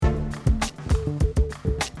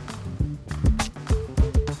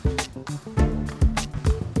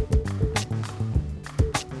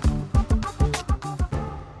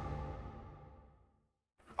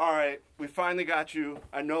all right, we finally got you.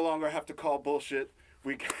 I no longer have to call bullshit.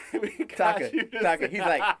 We got Taka, you. he's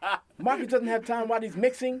like, Marcus doesn't have time while he's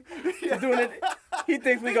mixing. He's doing it. He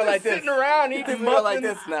thinks we go like this. Sitting around, He thinks we go like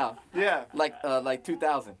this now. Yeah. Like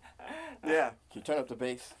 2000. Yeah. Can you turn up the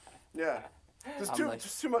bass? Yeah. Just too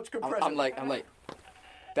much I'm compression. like,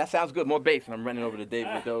 that sounds good. More bass, and I'm running over to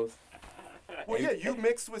David with those. Well, yeah, you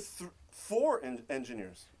mixed with 4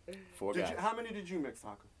 engineers. 4 guys. How many did you mix,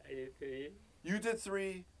 Taka? I did 3. You did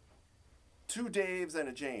 3. 2 Daves and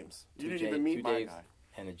a James. You didn't Two even meet my Daves guy.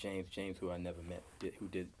 And a James who I never met, who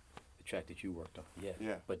did the track that you worked on. Yeah.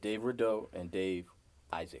 Yeah. But Dave Rideau and Dave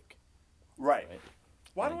Isaac. Right. Right.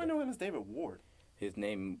 Why do I know him as David Ward? His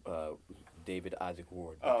name, David Isaac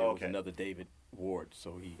Ward. Oh, there okay. was another David Ward,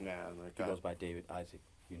 so he Like goes by David Isaac,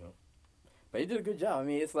 you know. But he did a good job. I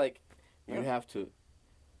mean, it's like you have to,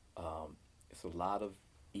 it's a lot of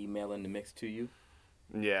email in the mix to you.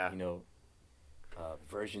 Yeah. You know,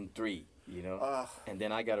 version 3, you know. And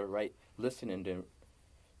then I got to listen and then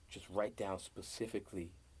just write down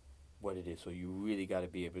specifically what it is. So you really got to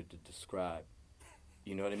be able to describe.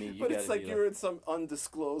 You know what I mean? But it's like you're in some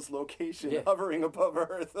undisclosed location hovering above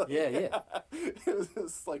Earth. Yeah.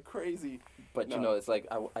 It's like crazy. But, you know, it's like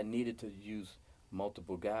I needed to use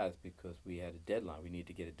multiple guys because we had a deadline. We needed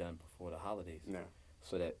to get it done before the holidays. Yeah.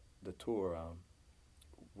 So that the tour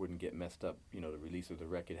wouldn't get messed up. You know, the release of the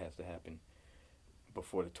record has to happen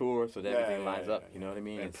before the tour so that everything lines up. You know what I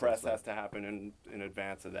mean? And press has to happen in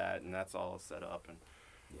advance of that, and that's all set up. And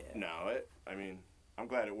I mean, I'm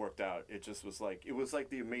glad it worked out. It just was like, it was like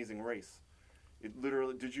The Amazing Race. It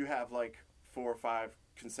literally, did you have like 4 or 5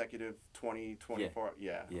 consecutive 20, 24?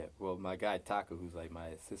 Yeah. Yeah. Well, my guy Taka, who's like my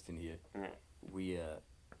assistant here, we,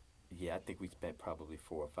 I think we spent probably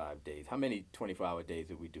 4 or 5 days. How many 24-hour days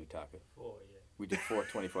did we do, Taka? 4, yeah. We did 4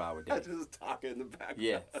 24-hour days. Just talking in the background.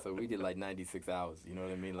 Yeah, so we did like 96 hours, you know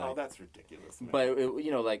what I mean? Like, that's ridiculous, man. But, you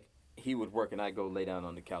know, like, he would work and I'd go lay down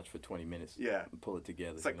on the couch for 20 minutes. Yeah. And pull it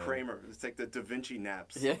together. It's like Kramer. It's like the Da Vinci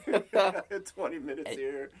naps. Yeah. 20 minutes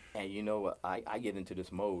here. And you know what? I get into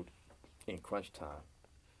this mode in crunch time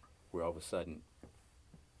where all of a sudden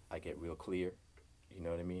I get real clear, you know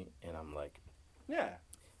what I mean? And I'm like,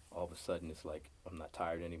 all of a sudden it's like I'm not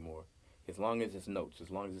tired anymore. As long as it's notes, as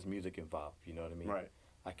long as it's music involved, you know what I mean? Right.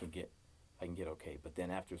 I can get okay. But then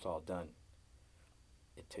after it's all done,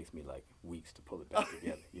 it takes me like weeks to pull it back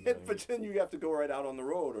together. You know But then you have to go right out on the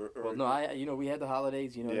road, or well, no, we had the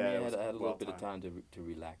holidays. You know what I mean? I had a little bit of time to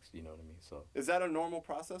relax. You know what I mean? So is that a normal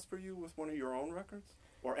process for you with one of your own records,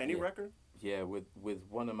 or any record? Yeah, with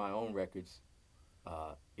one of my own records,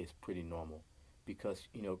 it's pretty normal, because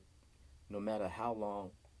you know, no matter how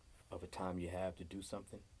long of a time you have to do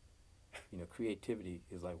something, you know, creativity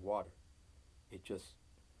is like water. It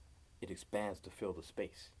expands to fill the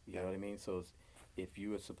space. You know what I mean? So if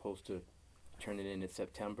you were supposed to turn it in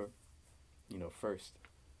September, you know, 1st,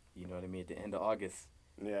 you know what I mean, at the end of August,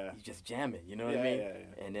 you just jam it, you know what I mean?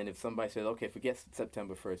 Yeah. And then if somebody says, okay, forget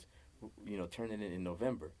September 1st, you know, turn it in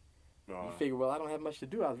November. You figure, well, I don't have much to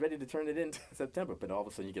do. I was ready to turn it in September. But all of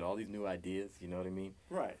a sudden you get all these new ideas, you know what I mean?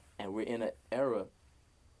 Right. And we're in an era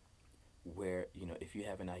where, you know, if you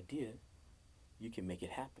have an idea, you can make it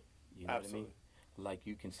happen. You know what I mean? Like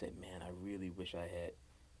you can say, man, I really wish I had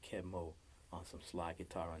Kev Mo on some slide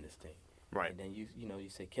guitar on this thing. Right. And then you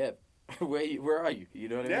say, Kev, where are you? You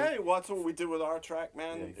know what I mean? Yeah, well, that's what we did with our track,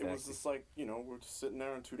 man. Yeah, exactly. It was just like, you know, we're just sitting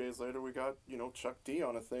there, and 2 days later we got, you know, Chuck D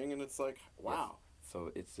on a thing, and it's like, wow. Yes.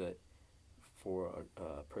 So it's for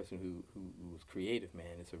a person who was creative,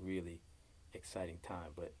 man, it's a really exciting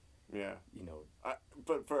time. But you know,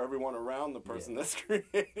 but for everyone around the person that's creative,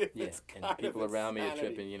 it's and the people around me are insanity.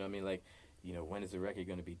 tripping. You know what I mean? Like, you know, when is the record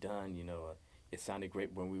going to be done? You know, it sounded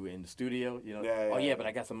great when we were in the studio. You know, but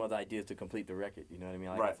I got some other ideas to complete the record. You know what I mean?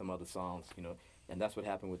 I got some other songs. You know, and that's what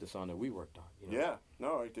happened with the song that we worked on. You know? Yeah,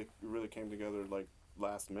 no, it really came together like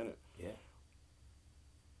last minute. Yeah.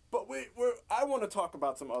 But I want to talk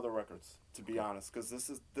about some other records, to be honest, because this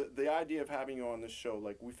is the idea of having you on this show.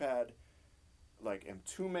 Like, we've had, like,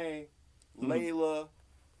 Mtume, Layla.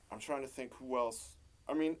 I'm trying to think who else.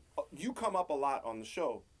 I mean, you come up a lot on the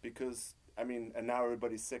show because, I mean, and now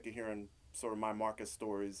everybody's sick of hearing sort of my Marcus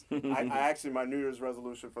stories. I actually, my New Year's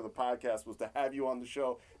resolution for the podcast was to have you on the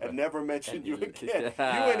show and never mention you again. You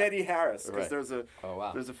and Eddie Harris, because there's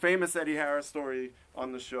a famous Eddie Harris story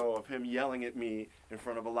on the show of him yelling at me in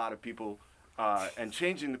front of a lot of people and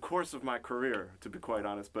changing the course of my career, to be quite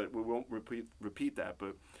honest, but we won't repeat that.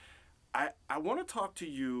 But I want to talk to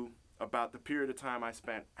you about the period of time I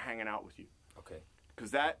spent hanging out with you. Okay.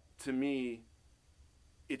 Because that, to me,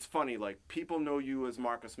 it's funny, like, people know you as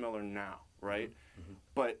Marcus Miller now, right? Mm-hmm.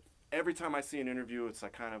 But every time I see an interview, it's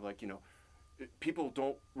like kind of like, people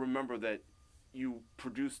don't remember that you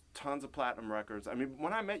produced tons of platinum records. I mean,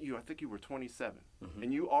 when I met you, I think you were 27,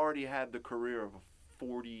 and you already had the career of a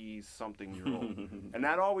 40-something-year-old. And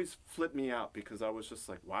that always flipped me out because I was just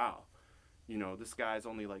like, wow, this guy's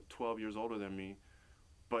only like 12 years older than me,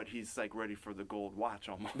 but he's like ready for the gold watch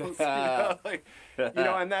almost.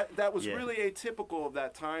 And that was really atypical of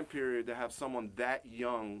that time period to have someone that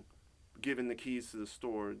young given the keys to the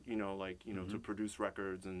store, to produce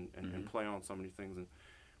records and play on so many things. And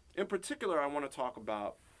in particular, I want to talk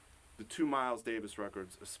about the 2 Miles Davis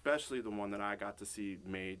records, especially the one that I got to see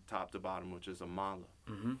made top to bottom, which is Amanla.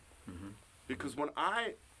 Because when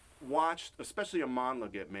I watched, especially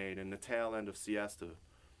Amanla get made and the tail end of Siesta,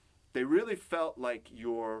 they really felt like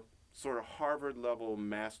your sort of Harvard-level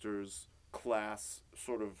master's class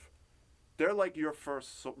sort of, they're like your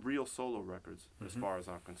first real solo records as far as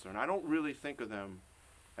I'm concerned. I don't really think of them,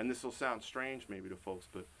 and this will sound strange maybe to folks,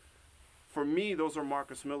 but for me, those are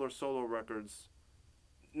Marcus Miller solo records,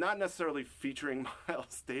 not necessarily featuring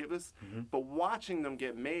Miles Davis, but watching them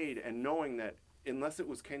get made and knowing that unless it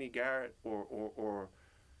was Kenny Garrett or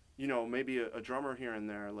maybe a drummer here and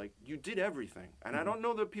there, like, you did everything. And I don't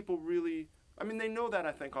know that people really, I mean, they know that,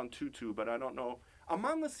 I think, on Tutu, but I don't know.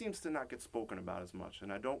 Amanla seems to not get spoken about as much,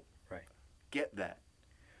 and I don't get that.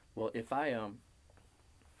 Well, if I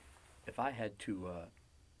had to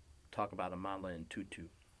talk about Amanla and Tutu,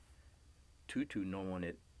 no one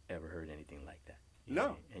had ever heard anything like that.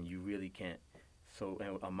 No. And you really can't. So,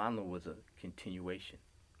 and Amanla was a continuation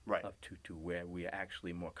of Tutu, where we are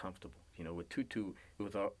actually more comfortable. With Tutu, it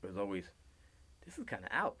was always, this is kind of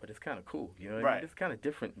out, but it's kind of cool. I mean? It's kind of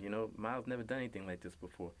different. Miles never done anything like this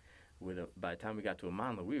before. By the time we got to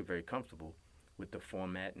Amanla, we were very comfortable with the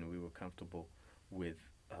format, and we were comfortable with,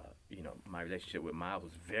 my relationship with Miles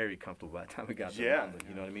was very comfortable by the time we got to Amanla.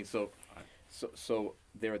 You know what I mean? So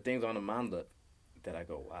there are things on Amanla that I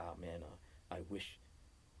go, wow, man, I wish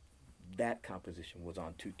that composition was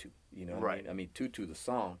on Tutu. You know what I mean? I mean, Tutu, the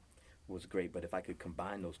song, was great, but if I could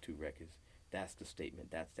combine those two records, that's the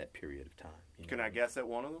statement. That's that period of time. Can I guess at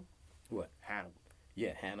one of them? What? Hannibal.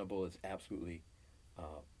 Yeah, Hannibal is absolutely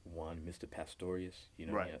one. Mr. Pastorius,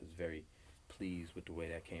 I was very pleased with the way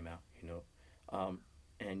that came out,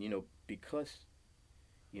 and because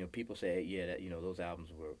people say, that those albums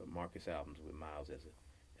were Marcus albums with Miles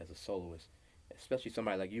as a soloist, especially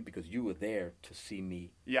somebody like you, because you were there to see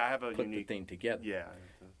me I have a put unique the thing together. Yeah.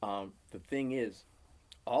 The thing is,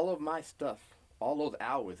 all of my stuff, all those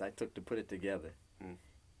hours I took to put it together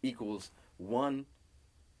equals one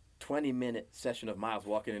 20-minute session of Miles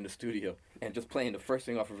walking in the studio and just playing the first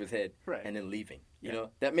thing off of his head and then leaving.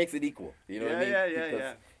 That makes it equal. You know what I mean?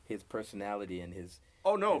 Because his personality and his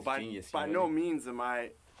his genius, by no means am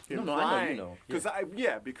I implying. No, I know you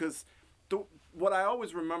know. Because what I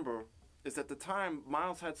always remember is at the time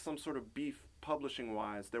Miles had some sort of beef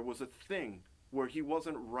publishing-wise. There was a thing where he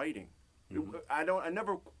wasn't writing. I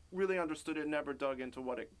never really understood it, never dug into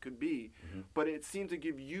what it could be, but it seemed to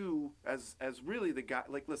give you as really the guy.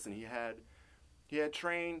 Like, listen, he had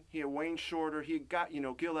Train, he had Wayne Shorter, he had got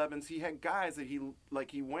Gil Evans. He had guys that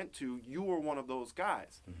he went to. You were one of those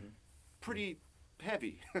guys. Pretty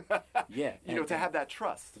heavy. To have that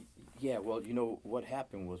trust. Yeah. Well, what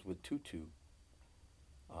happened was with Tutu.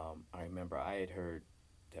 I remember I had heard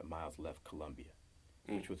that Miles left Columbia,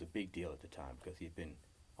 which was a big deal at the time because he'd been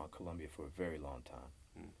on Columbia for a very long time.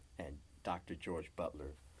 And Dr. George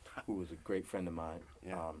Butler, who was a great friend of mine,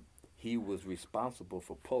 he was responsible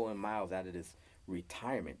for pulling Miles out of this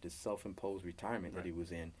retirement, this self-imposed retirement that he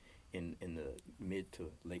was in the mid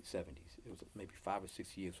to late 70s. It was maybe 5 or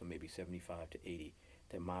 6 years from maybe 75 to 80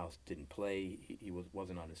 that Miles didn't play. He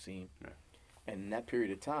wasn't on the scene. And in that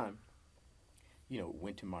period of time,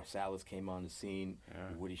 Wynton Marsalis came on the scene.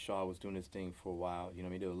 Woody Shaw was doing his thing for a while.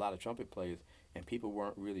 There were a lot of trumpet players, and people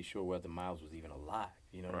weren't really sure whether Miles was even alive.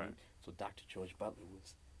 What I mean? So Dr. George Butler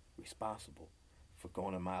was responsible for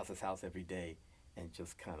going to Miles' house every day and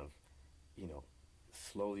just kind of,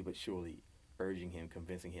 slowly but surely urging him,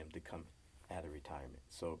 convincing him to come out of retirement.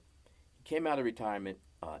 So he came out of retirement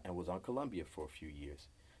and was on Columbia for a few years,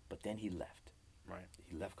 but then he left.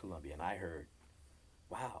 He left Columbia, and I heard,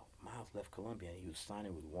 wow, Miles left Columbia and he was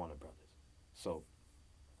signing with Warner Brothers. So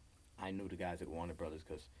I knew the guys at Warner Brothers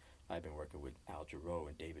because I've been working with Al Jarreau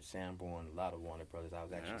and David Sanborn, a lot of Warner Brothers. I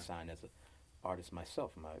was actually signed as an artist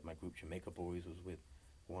myself. My group Jamaica Boys was with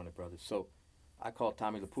Warner Brothers. So I called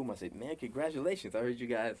Tommy LaPuma. I said, man, congratulations. I heard you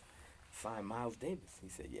guys sign Miles Davis. He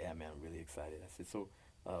said, yeah, man, I'm really excited. I said, so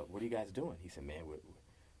what are you guys doing? He said, man,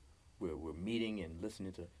 we're meeting and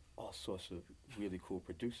listening to all sorts of really cool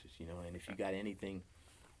producers, and if you got anything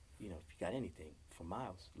you know, if you got anything for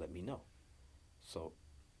Miles, let me know. So,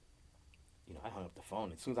 you know, I hung up the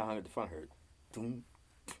phone. As soon as I hung up the phone, I heard, doom,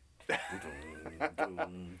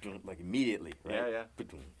 like immediately, right? Yeah.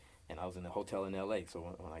 And I was in a hotel in L.A., so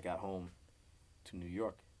when I got home to New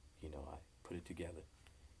York, you know, I put it together,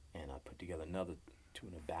 and I put together another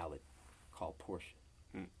tune, a ballad called Portia.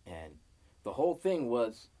 And the whole thing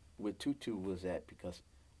was, with Tutu, was that because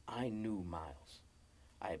I knew Miles.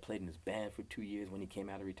 I had played in his band for 2 years when he came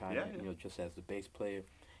out of retirement, you know, just as the bass player,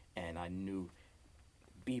 and I knew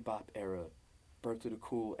bebop era, Birth of the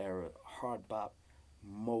Cool era, hard bop,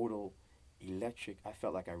 modal, electric. I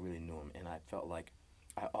felt like I really knew him, and I felt like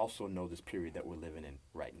I also know this period that we're living in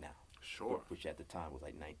right now. Sure. Which at the time was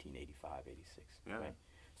like 1985, 86. Yeah. Right?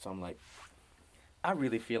 So I'm like, I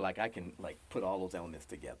really feel like I can like put all those elements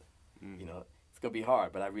together. You know, it's gonna be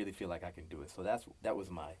hard, but I really feel like I can do it. So that was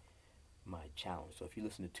my challenge. So if you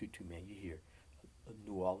listen to Tutu, man, you hear a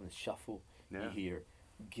New Orleans shuffle. Yeah. You hear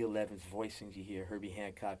Gil Evans voicings. You hear Herbie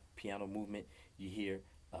Hancock piano movement. You hear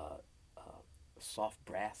soft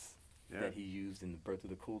brass that he used in the Birth of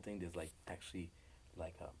the Cool thing. There's like actually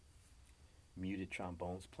like muted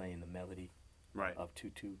trombones playing the melody of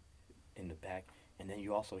Tutu in the back. And then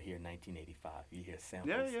you also hear 1985. You hear samples.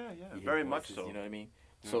 Yeah. You hear Very voices, much so. You know what I mean?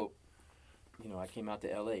 Yeah. So, you know, I came out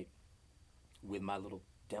to L.A. with my little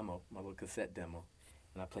demo, my little cassette demo,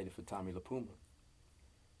 and I played it for Tommy LaPuma.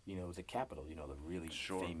 You know, it was at Capitol, you know, the really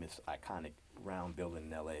famous, iconic round building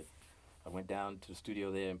in L.A. I went down to the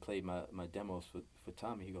studio there and played my demos for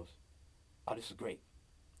Tommy. He goes, "Oh, this is great.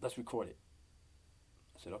 Let's record it."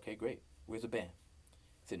 I said, "Okay, great. Where's the band?"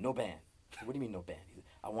 He said, "No band." I said, "What do you mean no band?" He said,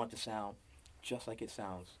 "I want the sound just like it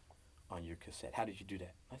sounds on your cassette. How did you do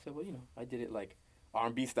that?" I said, "Well, you know, I did it like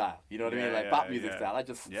R&B style, you know what I mean? Like pop music style. I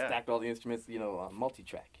just stacked all the instruments, you know,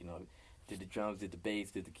 multi-track, you know, did the drums, did the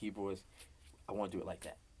bass, did the keyboards. I want to do it like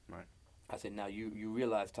that." Right. I said, "Now you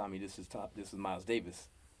realize, Tommy, this is Miles Davis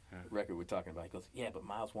record we're talking about." He goes, "Yeah, but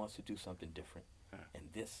Miles wants to do something different,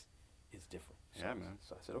 and this is different." So, man.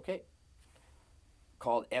 So I said, "Okay."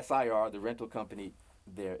 Called SIR, the rental company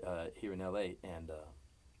there here in L.A., and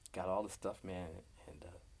got all the stuff, man, and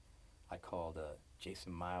I called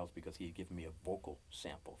Jason Miles because he had given me a vocal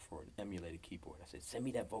sample for an emulated keyboard. I said, "Send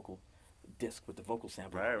me that vocal disc with the vocal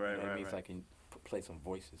sample." Right, you know what I right, mean? right. So I can play some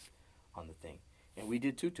voices on the thing. And we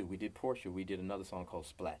did Tutu. We did Portia. We did another song called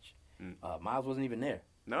Splash. Miles wasn't even there.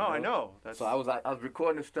 No, you know? I know. So I was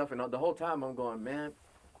recording this stuff, and the whole time I'm going, man,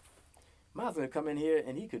 Miles gonna come in here,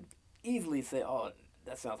 and he could easily say, "Oh,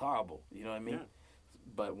 that sounds horrible." You know what I mean? Yeah.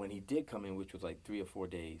 But when he did come in, which was like 3 or 4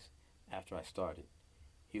 days after I started,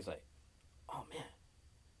 he was like, "Oh man,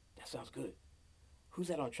 that sounds good. Who's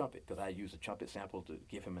that on trumpet?" Because I used a trumpet sample to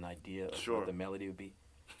give him an idea of what the melody would be.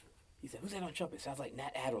 He said, "Who's that on trumpet? Sounds like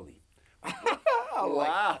Nat Adderley."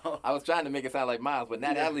 Wow. I was trying to make it sound like Miles, but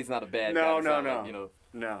Nat Adderley's not a bad guy. No. Like, you know.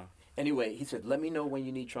 No. Anyway, he said, "Let me know when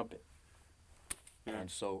you need trumpet."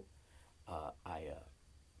 And so, a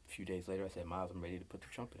few days later, I said, "Miles, I'm ready to put the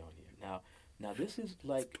trumpet on here." Now this is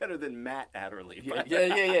like It's better than Matt Adderley.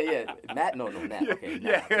 yeah. Matt, no, Matt. Okay,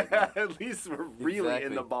 Matt. At least we're really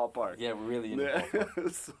in the ballpark. Yeah, we're really in the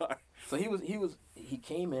ballpark. Sorry. So he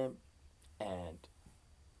came in, and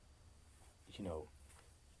you know,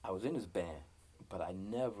 I was in his band, but I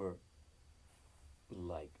never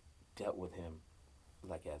like dealt with him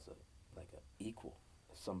like as a equal,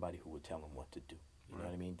 as somebody who would tell him what to do. You know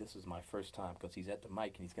what I mean? This is my first time because he's at the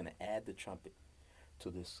mic and he's going to add the trumpet to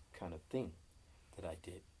this kind of thing that I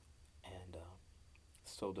did. And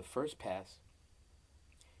so the first pass,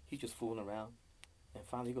 he's just fooling around. And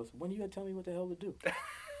finally he goes, "When are you going to tell me what the hell to do?"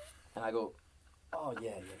 And I go, "Oh,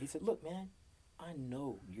 yeah." He said, "Look, man, I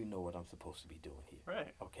know you know what I'm supposed to be doing here.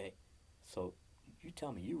 Right. Okay? So you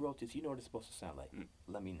tell me, you wrote this, you know what it's supposed to sound like.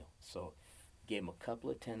 Let me know." So gave him a couple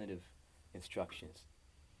of tentative instructions,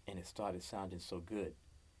 and it started sounding so good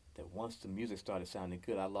that once the music started sounding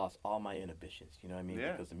good, I lost all my inhibitions, you know what I mean?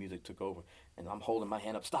 Yeah. Because the music took over. And I'm holding my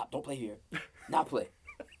hand up, "Stop, don't play here. Now play."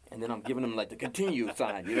 And then I'm giving them like the continue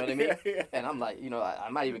sign, you know what I mean? Yeah. And I'm like, you know, I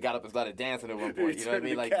might even got up and started dancing at one point, you know what I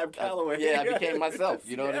mean? Like, Cab Calloway. I became myself,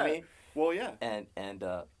 you know what I mean? Well, yeah.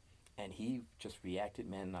 And he just reacted,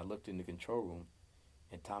 man, and I looked in the control room,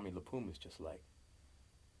 and Tommy LaPuma's just like,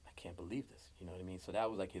 "I can't believe this," you know what I mean? So that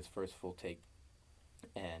was like his first full take,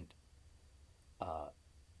 and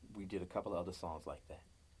we did a couple of other songs like that,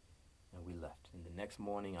 and we left. And the next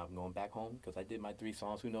morning, I'm going back home, because I did my 3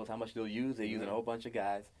 songs. Who knows how much they'll use? They're using a whole bunch of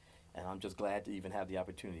guys, and I'm just glad to even have the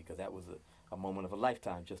opportunity, because that was a moment of a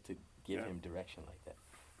lifetime just to give him direction like that.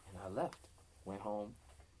 And I left, went home,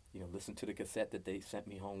 you know, listened to the cassette that they sent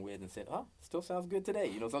me home with and said, "Oh, still sounds good today."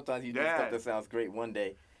 You know, sometimes you do stuff that sounds great one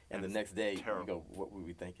day, And the next day, terrible. you go, what were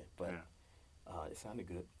we thinking? But it sounded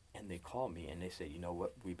good. And they called me and they said, you know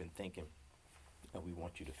what, we've been thinking, and we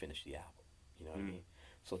want you to finish the album. You know what I mean?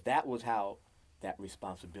 So that was how that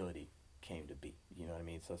responsibility came to be. You know what I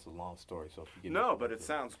mean? So it's a long story. So if you give No, but it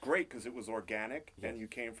sounds great because it was organic and you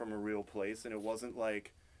came from a real place, and it wasn't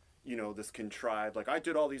like, you know, this contrived, like I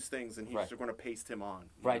did all these things and he's just going to paste him on.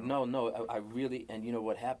 Right. Know? No, I really, and you know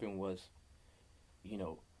what happened was, you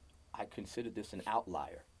know, I considered this an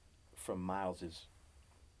outlier from Miles's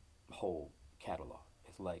whole catalog.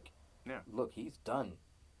 It's like, look, he's done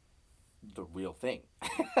the real thing.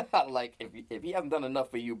 Like, if he hasn't done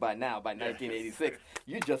enough for you by now, by 1986,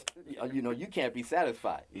 you just, you know, you can't be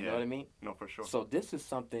satisfied. You know what I mean? No, for sure. So this is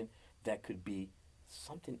something that could be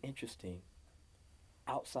something interesting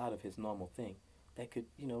outside of his normal thing that could,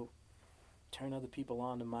 you know, turn other people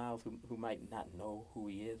on to Miles who might not know who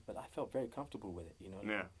he is, but I felt very comfortable with it, you know what I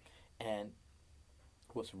mean? And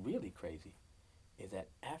what's really crazy is that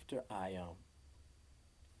after I,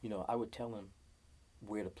 you know, I would tell him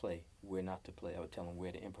where to play, where not to play. I would tell him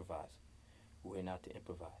where to improvise, where not to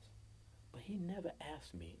improvise. But he never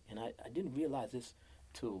asked me, and I didn't realize this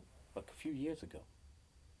till a few years ago.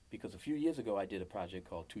 Because a few years ago I did a project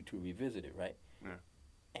called Tutu Revisited, right? Yeah.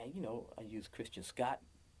 And, you know, I used Christian Scott,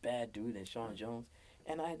 Bad Dude, and Sean Jones.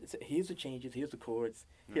 And I said, here's the changes, here's the chords,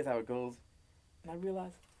 here's how it goes. And I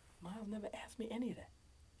realized Miles never asked me any of that.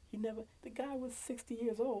 He never, the guy was 60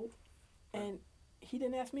 years old, and he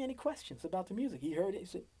didn't ask me any questions about the music. He heard it, he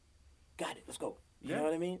said, got it, let's go. You know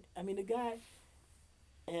what I mean? I mean, the guy,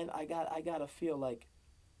 and I gotta feel like,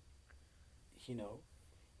 you know,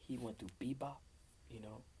 he went through bebop, you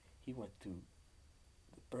know, he went through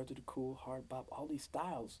the Birds of the Cool, hard bop, all these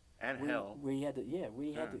styles. And where he had to,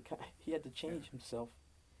 he had to change himself.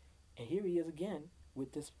 And here he is again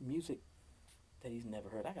with this music that he's never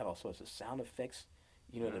heard. I got all sorts of sound effects,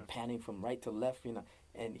 you know, the panning from right to left, you know,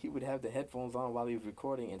 and he would have the headphones on while he was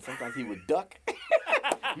recording, and sometimes he would duck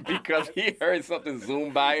because he heard something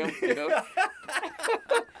zoom by him, you know.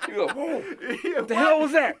 He go, whoa, what the hell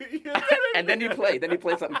was that? And then he played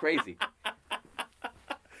something crazy.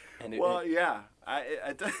 And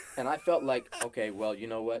and I felt like, okay, well, you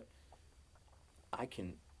know what? I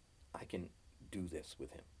can do this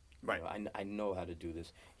with him. Right. You know, I know how to do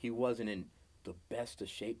this. He wasn't in the best of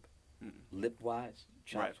shape, lip-wise,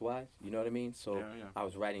 chops-wise. You know what I mean? So I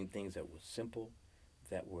was writing things that were simple,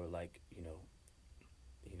 that were like, you know,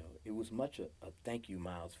 it was much a thank you,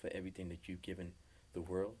 Miles, for everything that you've given the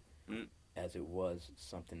world, as it was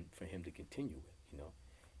something for him to continue with, you know.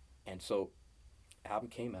 And so, album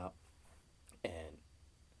came out, and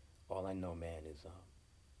all I know, man, is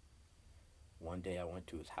one day I went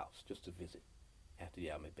to his house just to visit after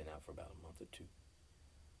the album had been out for about a month or two.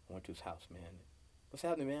 I went to his house, man. What's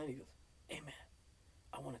happening, man? He goes, hey, man,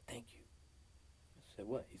 I want to thank you. I said,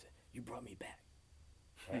 what? He said, you brought me back,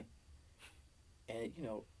 right? And, you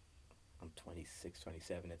know, I'm 26,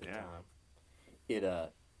 27 at the time. It,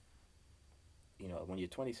 you know, when you're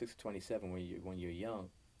 26 or 27, when you're young,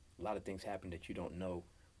 a lot of things happen that you don't know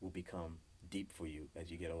will become deep for you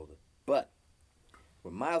as you get older. But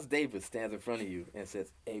when Miles Davis stands in front of you and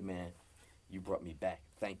says, hey, man, you brought me back,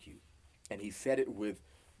 thank you. And he said it with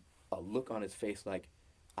a look on his face like,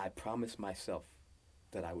 I promised myself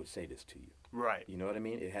that I would say this to you. Right. You know what I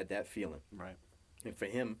mean? It had that feeling. Right. And for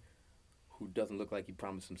him, who doesn't look like he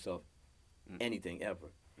promised himself anything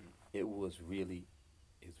ever, it was really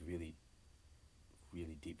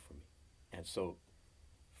deep for me. And so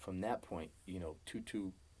from that point, you know, Tutu,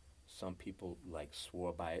 some people like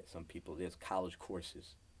swore by it. Some people, there's college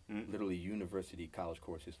courses, literally university college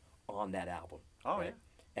courses on that album. Oh, right?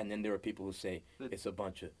 And then there are people who say it's a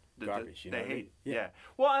bunch of garbage. You know they what I mean? hate. Yeah.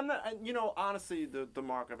 Well, and you know, honestly, the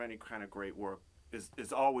mark of any kind of great work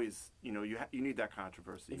is always, you know, you need that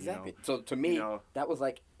controversy. Exactly. You know? So to me, you know, that was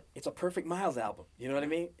like, it's a perfect Miles album. You know what I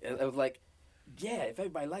mean? It was like, yeah, if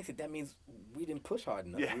everybody likes it, that means we didn't push hard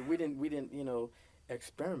enough. Yeah. We didn't, you know,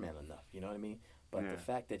 experiment enough. You know what I mean? But the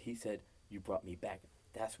fact that he said, you brought me back,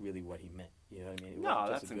 that's really what he meant. You know what I mean? It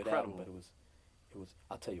wasn't just a good album, but it was.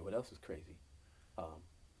 I'll tell you what else is crazy.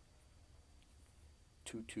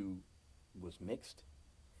 Tutu was mixed,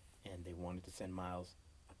 and they wanted to send Miles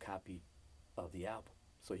a copy of the album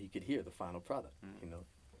so he could hear the final product, you know.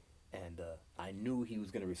 And I knew he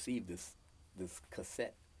was going to receive this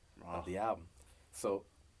cassette of the album. So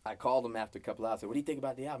I called him after a couple hours. I said, what do you think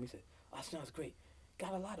about the album? He said, oh, it sounds great.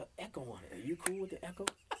 Got a lot of echo on it. Are you cool with the echo?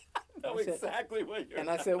 know exactly what you're. And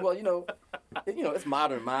I said, well, you know, it's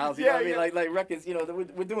modern, Miles. You know what I mean? Like records, you know,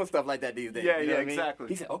 we're doing stuff like that these days. Yeah, you know yeah, what I mean? exactly.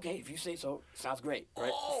 He said, okay, if you say so, sounds great,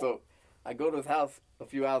 right? So I go to his house a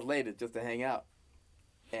few hours later just to hang out,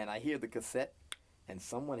 and I hear the cassette, and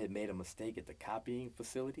someone had made a mistake at the copying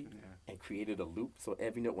facility and created a loop, so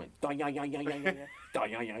every note went dong yang yang yang yang yang dong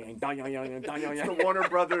yang yang dong yang yang dong yang. It's the Warner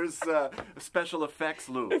Brothers special effects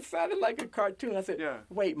loop. It sounded like a cartoon. I said, Yeah.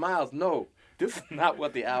 "Wait, Miles, no, this is not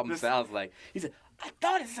what the album sounds like." He said, "I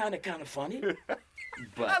thought it sounded kind of funny."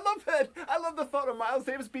 But I love that. I love the thought of Miles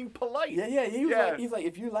Davis being polite. yeah. He was like, he's like,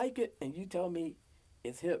 if you like it and you tell me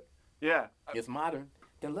it's hip, Yeah. it's modern,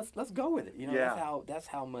 then let's go with it. You know, Yeah. that's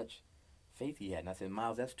how much faith he had. And I said,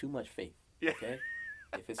 Miles, that's too much faith. Yeah. Okay,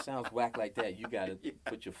 if it sounds whack like that, you gotta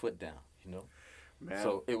put your foot down. You know. Man.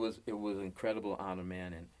 So it was an incredible honor,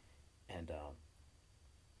 man, and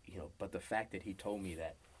you know, but the fact that he told me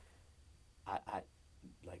that, I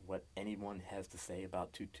like what anyone has to say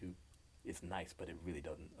about Tutu. It's nice, but it really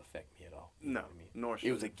doesn't affect me at all. You know what I mean? Nor should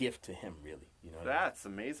it was a gift to him, really. You know. That's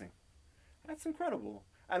amazing. That's incredible.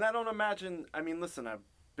 And I don't imagine. I mean, listen, I've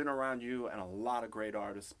been around you and a lot of great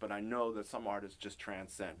artists, but I know that some artists just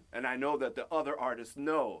transcend, and I know that the other artists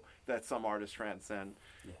know that some artists transcend.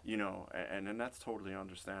 Yeah. You know, and that's totally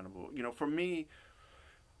understandable. You know, for me,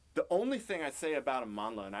 the only thing I say about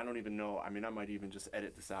Amanla, and I don't even know. I mean, I might even just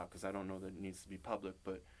edit this out because I don't know that it needs to be public,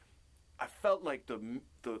 but I felt like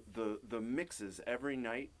the mixes every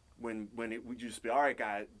night when it would just be, all right,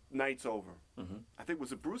 guys, night's over. Mm-hmm. I think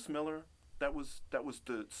was it Bruce Miller that was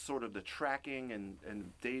the sort of the tracking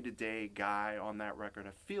and day-to-day guy on that record.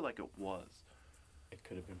 I feel like it was. It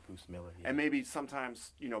could have been Bruce Miller. Yeah. And maybe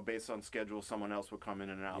sometimes, you know, based on schedule, someone else would come in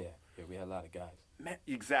and out. Yeah, we had a lot of guys.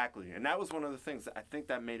 Exactly, and that was one of the things that I think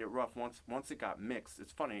that made it rough. Once it got mixed,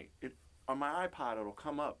 it's funny. On my iPod, it'll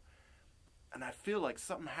come up. And I feel like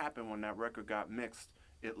something happened when that record got mixed.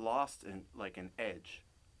 It lost an edge.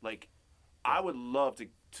 Like, I would love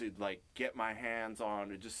to like get my hands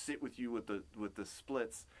on or just sit with you with the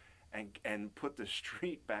splits, and put the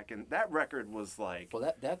street back in. That record was like.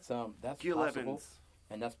 Well, that's Gil possible, Evans.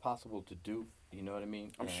 and that's possible to do. You know what I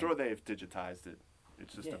mean? I'm sure they've digitized it.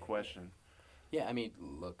 It's just a question. Yeah, I mean,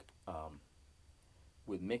 look,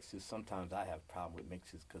 with mixes, sometimes I have a problem with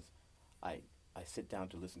mixes because I sit down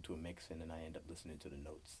to listen to a mix and then I end up listening to the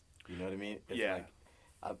notes. You know what I mean? It's like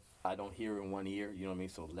I don't hear in one ear, you know what I mean?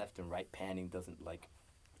 So left and right panning doesn't like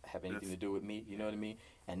have anything to do with me, you know what I mean?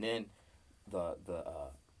 And then the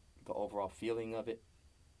overall feeling of it,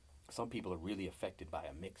 some people are really affected by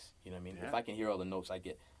a mix, you know what I mean? Yeah. If I can hear all the notes, I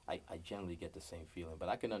generally get the same feeling. But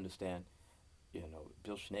I can understand, you know,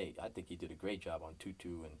 Bill Schnee, I think he did a great job on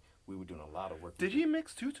Tutu, and we were doing a lot of work. Did he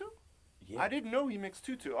mix Tutu? Yeah. I didn't know he mixed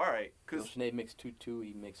Tutu. All right. Bill Schnee mixed Tutu.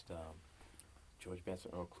 He mixed George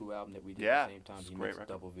Benson Earl Clue album that we did Yeah, at the same time. it's a He great mixed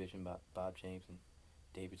record. Double Vision by Bob James and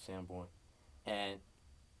David Sanborn. And,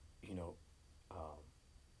 you know,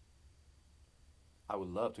 I would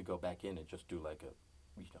love to go back in and just do like a,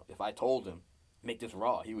 you know, if I told him, make this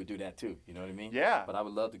raw, he would do that too. You know what I mean? Yeah. But I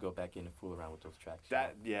would love to go back in and fool around with those tracks.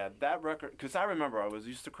 you know? That record, because I remember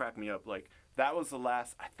used to crack me up. Like, that was the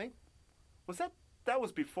last, I think, was that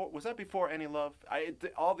before Any Love?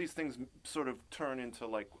 All these things sort of turn into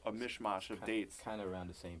like a mishmash of dates. Kind of around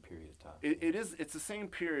the same period of time. It's the same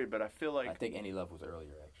period, but I feel like. I think Any Love was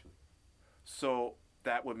earlier, actually. So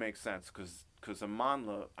that would make sense, because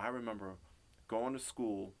Amanla, I remember going to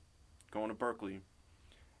school, going to Berkeley,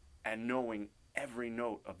 and knowing every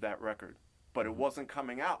note of that record. But it wasn't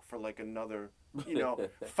coming out for like another,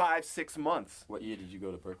 5-6 months. What year did you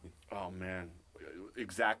go to Berkeley? Oh, man.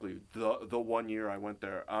 Exactly. The 1 year I went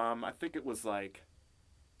there. I think it was like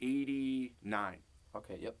 89.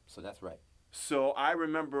 Okay, yep. So that's right. So I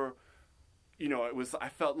remember, I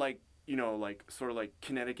felt like, like sort of like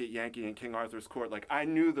Connecticut Yankee in King Arthur's Court. Like, I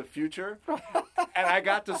knew the future. And I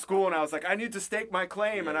got to school and I was like, I need to stake my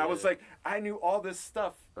claim. And I was like, I knew all this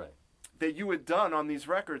stuff. Right. That you had done on these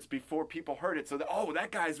records before people heard it. So,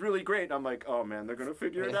 that guy's really great. And I'm like, oh, man, they're going to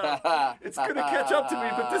figure it out. It's going to catch up to me,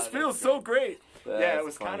 but this feels so great. Yeah, it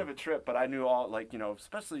was funny. kind of a trip, but I knew all, like,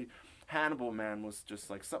 especially Hannibal, man, was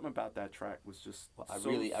just, like, something about that track was just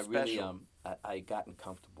special. I gotten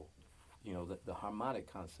comfortable. The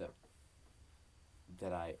harmonic concept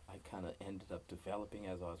that I kind of ended up developing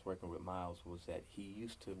as I was working with Miles was that he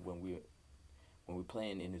used to, when we were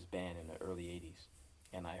playing in his band in the early 80s,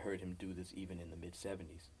 and I heard him do this even in the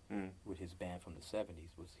mid-'70s with his band from the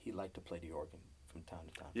 70s, was he liked to play the organ from time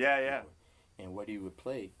to time. Yeah. And what he would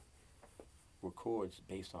play were chords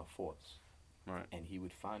based on fourths. Right. And he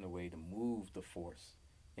would find a way to move the fourths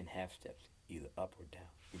in half steps, either up or down.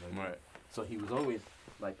 You know what I mean? Right. So he was always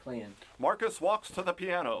like playing. Marcus walks to the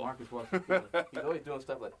piano. Marcus walks to the piano. He's always doing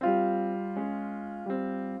stuff like.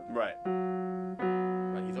 Right.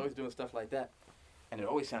 Right. He's always doing stuff like that. And it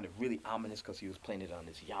always sounded really ominous because he was playing it on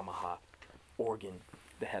this Yamaha organ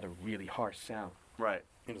that had a really harsh sound. Right.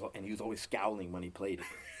 And he was always scowling when he played it.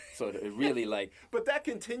 So it really like. But that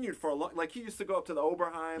continued for a long. Like he used to go up to the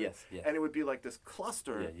Oberheim. Yes, yes. And it would be like this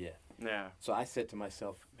cluster. Yeah. So I said to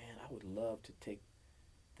myself, man, I would love to take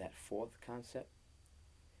that fourth concept,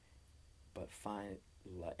 but find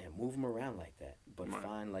and move them around like that, but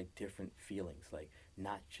find like different feelings, like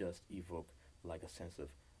not just evoke like a sense of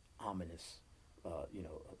ominous,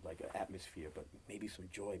 like an atmosphere, but maybe some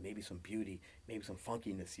joy, maybe some beauty, maybe some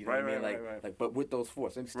funkiness. You know what I mean? Like, but with those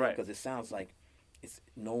fours, because it sounds like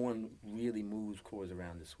no one really moves chords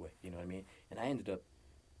around this way. You know what I mean? And I ended up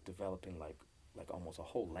developing like almost a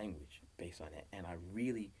whole language based on that, and I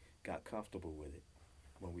really got comfortable with it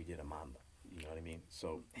when we did Amanda. You know what I mean?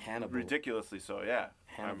 So Hannibal. Ridiculously so, yeah.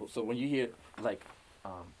 Hannibal. So when you hear like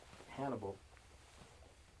Hannibal,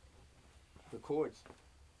 the chords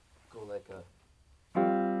go like a.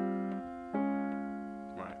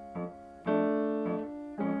 Right.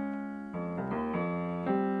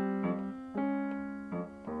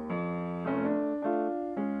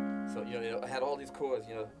 So I had all these chords,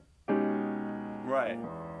 Right.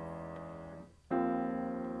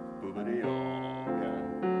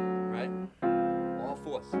 Right? All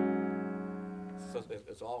fourths. So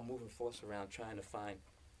it's all moving fourths around, trying to find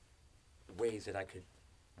ways that I could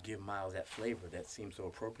give Miles that flavor that seemed so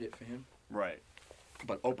appropriate for him. Right.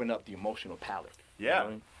 But open up the emotional palette. Yeah. You know what I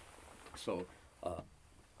mean? So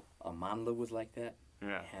Amandla was like that.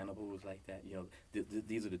 Yeah. Hannibal was like that.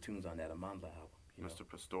 These are the tunes on that Amandla album. Mr.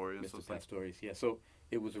 Pastorius. Mr. Pastorius, yeah. So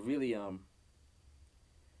it was a really, I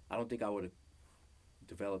don't think I would have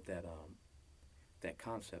developed that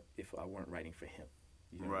concept if I weren't writing for him.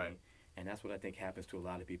 You know what I mean? And that's what I think happens to a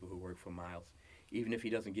lot of people who work for Miles. Even if he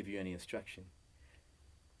doesn't give you any instruction,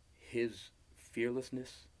 his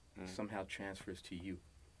fearlessness somehow transfers to you.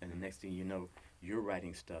 And the next thing you know, you're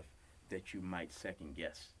writing stuff that you might second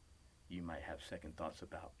guess. You might have second thoughts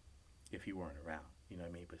about if he weren't around. You know what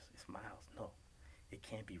I mean? But it's Miles. No, it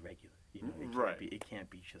can't be regular. It can't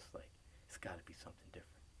be just like, it's got to be something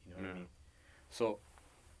different. You know what I mean? So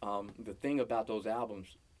the thing about those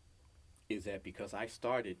albums is that because I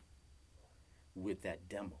started with that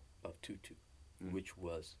demo of Tutu, which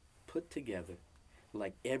was put together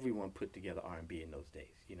like everyone put together R&B in those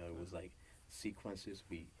days. It was like sequences.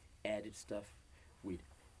 We added stuff. We'd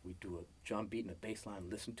do a drum beat and a bass line,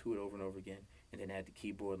 listen to it over and over again, and then add the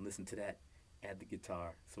keyboard and listen to that, add the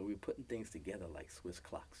guitar. So we were putting things together like Swiss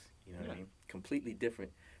clocks. You know what I mean? Completely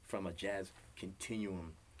different from a jazz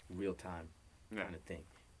continuum, real-time kind of thing.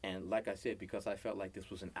 And like I said, because I felt like this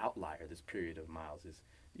was an outlier, this period of Miles's,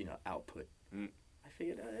 output, I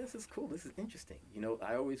figured, this is cool, this is interesting.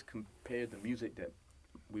 I always compared the music that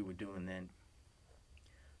we were doing then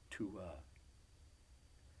to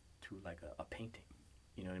like a painting.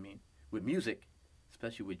 You know what I mean? With music,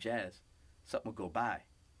 especially with jazz, something will go by,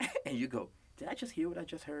 and you go, did I just hear what I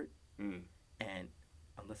just heard? And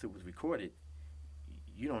unless it was recorded,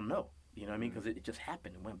 you don't know. You know what I mean? Because it just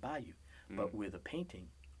happened and went by you. But with a painting,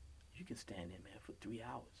 you can stand there, man, for 3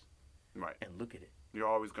 hours, and look at it. You're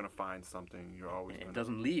always gonna find something. It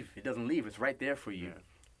doesn't leave. It doesn't leave. It's right there for you.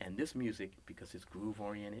 Yeah. And this music, because it's groove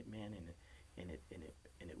oriented, man, and it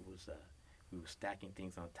was we were stacking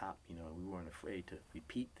things on top, and we weren't afraid to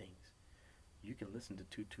repeat things. You can listen to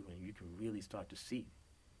Tutu, and you can really start to see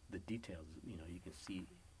the details. You can see,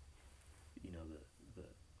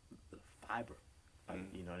 the fiber.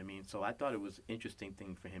 You know what I mean? So I thought it was an interesting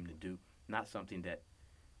thing for him to do, not something that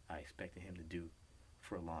I expected him to do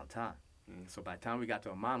for a long time. So by the time we got to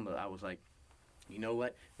Amandla, I was like, you know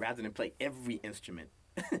what? Rather than play every instrument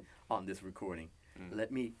on this recording,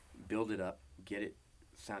 let me build it up, get it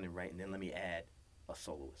sounding right, and then let me add a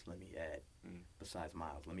soloist. Let me add, besides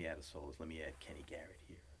Miles, let me add a soloist. Let me add Kenny Garrett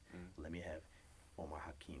here. Let me have Omar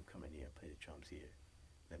Hakim come in here and play the drums here.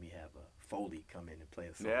 Let me have Foley come in and play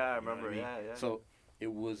a solo. Yeah, I remember. I mean? Yeah. So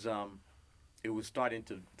it was starting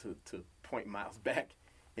to point Miles back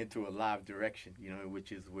into a live direction,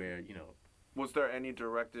 which is where, Was there any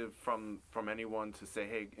directive from anyone to say,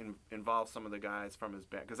 hey, involve some of the guys from his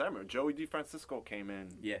band? Because I remember Joey DeFrancisco came in.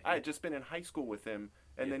 Yeah. I had just been in high school with him,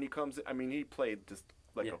 and then he comes. I mean, he played just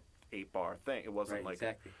like a 8-bar thing. It wasn't like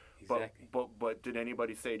exactly. But did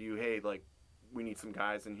anybody say to you, hey, like, we need some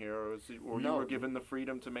guys in here, or no, you were given the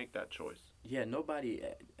freedom to make that choice? Yeah, nobody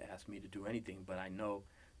asked me to do anything, but I know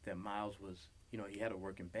that Miles was, he had a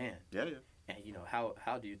working band. Yeah. And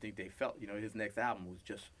how do you think they felt? His next album was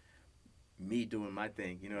just me doing my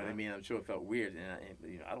thing. You know what I mean? I'm sure it felt weird,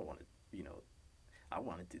 and I don't want to, I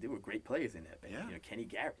wanted to. There were great players in that band. Yeah. Kenny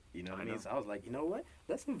Garrett. You know what I mean? So I was like, you know what?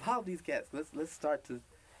 Let's involve these cats. Let's start to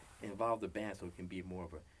involve the band so it can be more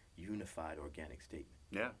of a unified organic statement.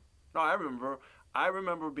 Yeah. No, I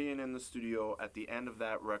remember being in the studio at the end of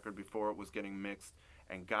that record before it was getting mixed,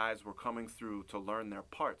 and guys were coming through to learn their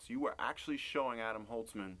parts. You were actually showing Adam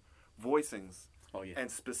Holtzman voicings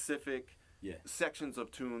and specific sections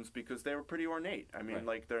of tunes because they were pretty ornate. I mean,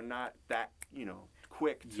 like, they're not that,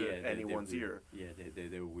 quick to anyone's ear. Yeah,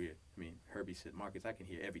 they were weird. I mean, Herbie said, Marcus, I can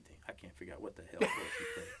hear everything. I can't figure out what the hell it was he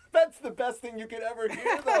played. That's the best thing you could ever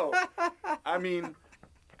hear, though. I mean,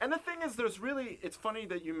 and the thing is, it's funny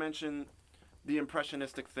that you mention the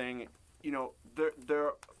impressionistic thing.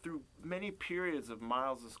 There through many periods of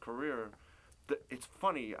Miles's career, it's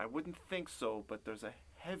funny, I wouldn't think so, but there's a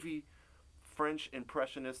heavy French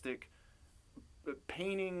impressionistic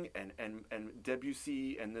painting and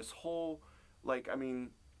Debussy and this whole,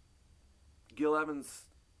 Gil Evans.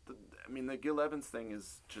 The Gil Evans thing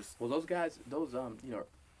is just... Well, those guys,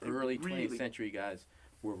 early 20th century guys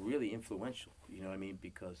were really influential, you know what I mean?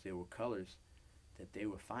 Because there were colors that they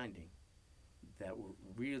were finding that were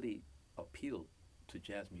really appealed to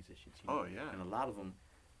jazz musicians. Oh, yeah. And a lot of them,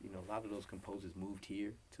 a lot of those composers moved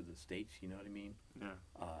here to the States, you know what I mean? Yeah.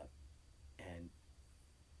 And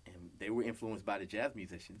they were influenced by the jazz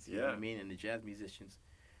musicians, you know what I mean? And the jazz musicians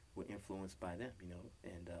were influenced by them,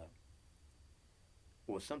 and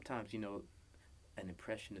or sometimes, an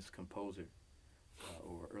impressionist composer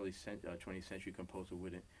or early 20th century composer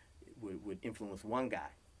would influence one guy,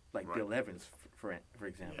 like Bill Evans, for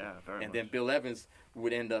example. Yeah, very much. Then Bill Evans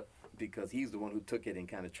would end up, because he's the one who took it and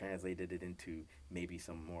kind of translated it into maybe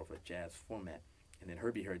some more of a jazz format. And then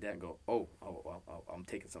Herbie heard that and go, I'm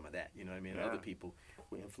taking some of that, you know what I mean? Yeah. Other people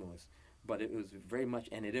were influenced. But it was very much,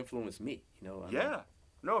 and it influenced me,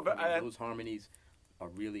 Those harmonies are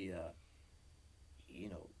really,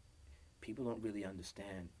 people don't really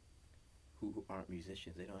understand who aren't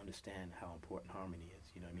musicians. They don't understand how important harmony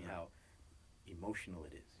is, you know what I mean? How emotional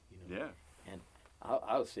it is, Yeah. And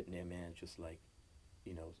I was sitting there, man, just like,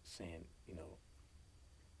 saying,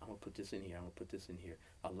 I'm going to put this in here, I'm going to put this in here.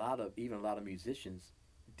 Even a lot of musicians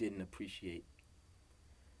didn't appreciate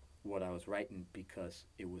what I was writing because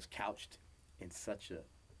it was couched in such a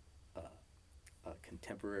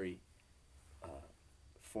contemporary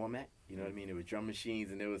format. You know what I mean? There were drum machines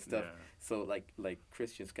and there was stuff. Yeah. So like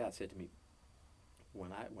Christian Scott said to me,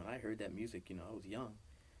 when I heard that music, I was young,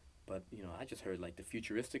 but I just heard like the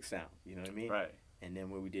futuristic sound. You know what I mean? Right. And then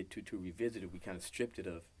when we did Tutu Revisited, we kind of stripped it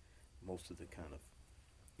of most of the kind of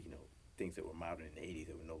things that were modern in the 80s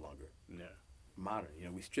that were no longer modern.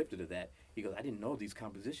 We stripped it of that. He goes, I didn't know these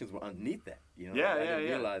compositions were underneath that. I didn't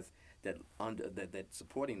realize that that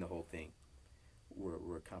supporting the whole thing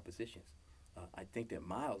were compositions. I think that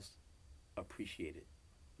Miles appreciated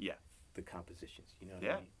the compositions. You know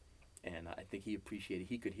what I mean? And I think he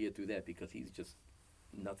could hear through that because he's just,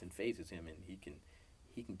 nothing phases him, and he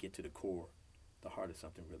can get to the core, the heart of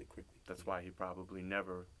something really quickly. That's why he probably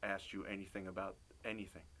never asked you anything about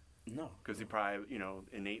anything. No. Because he probably,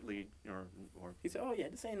 innately or he said, "Oh yeah,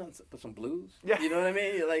 this ain't nothing but some blues." Yeah. You know what I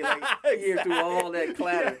mean? Like Exactly. hear through all that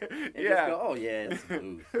clatter and just go, "Oh yeah, it's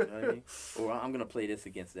blues." You know what I mean? Or I'm gonna play this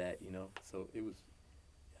against that. So it was,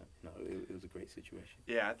 it was a great situation.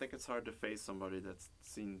 Yeah, I think it's hard to face somebody that's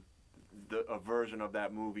seen a version of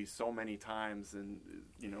that movie so many times and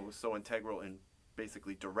was so integral in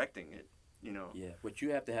basically directing it. Yeah, what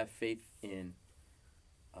you have to have faith in,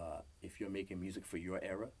 if you're making music for your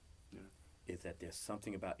era, is that there's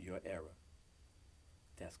something about your era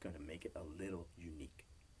that's going to make it a little unique.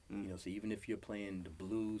 So even if you're playing the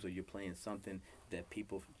blues or you're playing something that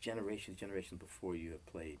people generations before you have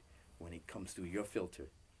played, when it comes through your filter,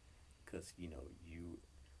 because you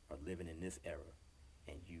are living in this era,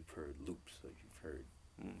 and you've heard loops, or you've heard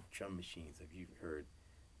drum machines, or you've heard,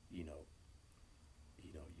 you've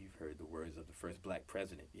heard the words of the first black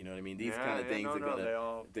president. You know what I mean? These kind of things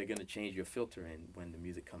they're gonna change your filter, and when the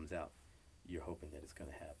music comes out, you're hoping that it's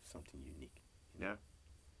gonna have something unique. Yeah.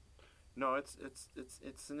 No, it's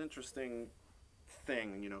an interesting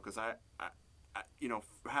thing, because I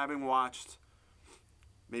having watched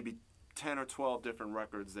maybe 10 or 12 different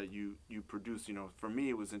records that you produce, for me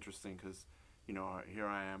it was interesting because, here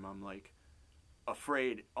I am, I'm like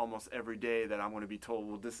afraid almost every day that I'm going to be told,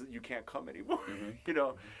 well, you can't come anymore,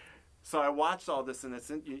 So I watched all this, and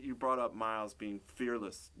you brought up Miles being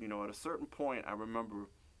fearless. At a certain point, I remember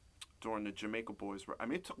during the Jamaica Boys,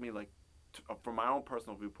 it took me from my own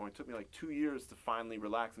personal viewpoint, it took me 2 years to finally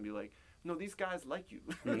relax and be like, no, these guys like you.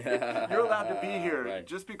 You're allowed to be here. Right.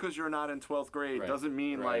 Just because you're not in 12th grade doesn't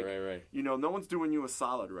mean right. no one's doing you a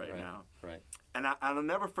solid right now. Right. And I'll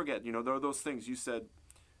never forget, there are those things you said.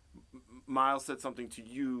 Miles said something to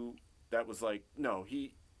you that was like, no,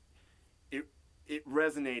 it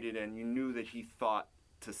resonated and you knew that he thought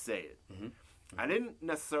to say it. Mm-hmm. I didn't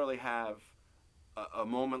necessarily have a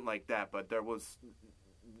moment like that, but there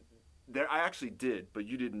I actually did, but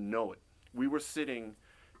you didn't know it. We were sitting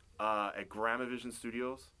at Gramavision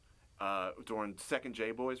Studios during second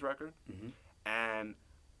J Boys record, Mm-hmm. and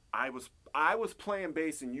I was playing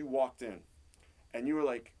bass, and you walked in, and you were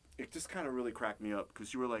like, it just kind of really cracked me up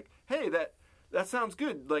because you were like, hey, that sounds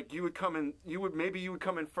good. Like you would come in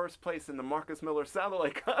first place in the Marcus Miller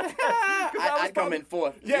Satellite contest. I'd come in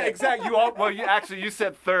fourth. Yeah, exactly. You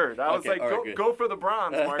said third. I was like, go for the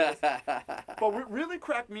bronze, Marcus. But what really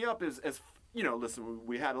cracked me up is, as you know, listen,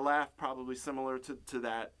 we had a laugh probably similar to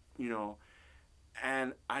that, you know,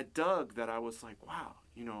 and I dug that. I was like, wow,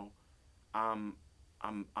 you know, I'm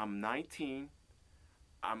 19.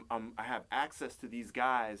 I have access to these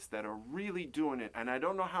guys that are really doing it, and I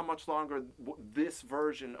don't know how much longer this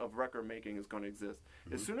version of record making is going to exist.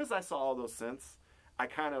 Mm-hmm. As soon as I saw all those synths, I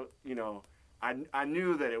kind of, you know, I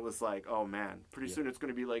knew that it was like, oh man, pretty soon it's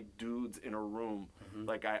going to be like dudes in a room. Mm-hmm.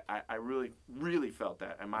 Like I really, really felt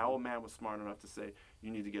that, and my old man was smart enough to say,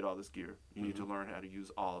 you need to get all this gear. You need to learn how to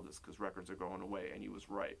use all of this because records are going away, and he was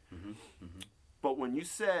right. Mm-hmm. Mm-hmm. But when you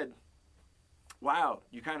said, wow,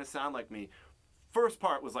 you kind of sound like me, first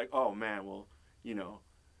part was like, oh man, well, you know,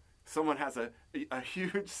 someone has a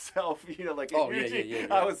huge self, you know, like yeah.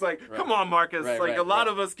 I was like, come on, Marcus, like a lot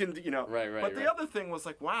of us can, you know. But the other thing was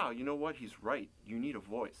like, wow, you know what? He's right. You need a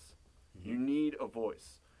voice. Mm-hmm. You need a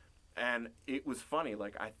voice. And it was funny.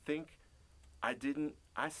 Like, I think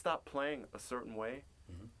I stopped playing a certain way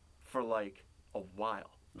for like a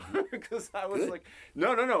while. Because I was like,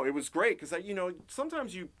 no, it was great because you know,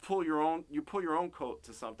 sometimes you pull your own coat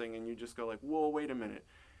to something and you just go like, whoa, wait a minute,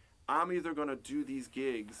 I'm either gonna do these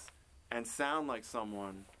gigs and sound like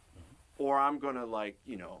someone, or I'm gonna, like,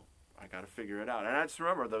 you know, I gotta figure it out. And I just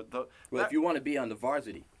remember if you want to be on the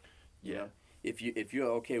varsity, yeah, you know, if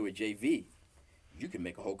you're okay with JV, you can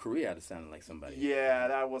make a whole career out of sounding like somebody. Yeah,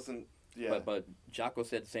 that wasn't. Yeah, but Jocko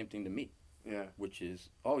said the same thing to me. Yeah, which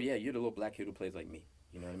is, oh yeah, you're the little black kid who plays like me.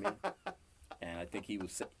 You know what I mean? And I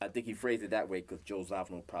think he phrased it that way because Joe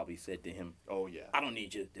Zawinul probably said to him, "Oh yeah, I don't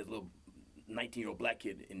need you. There's a little 19-year-old black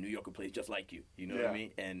kid in New York who plays just like you." You know what I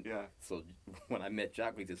mean? And so when I met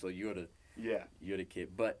Jocko, he said, "So you're the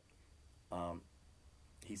kid." But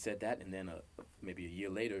he said that, and then maybe a year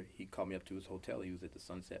later, he called me up to his hotel. He was at the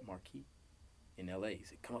Sunset Marquis in L.A. He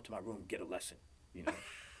said, "Come up to my room, and get a lesson." You know,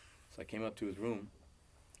 so I came up to his room.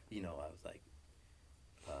 You know, I was like,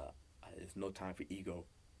 there's no time for ego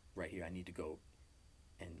right here. I need to go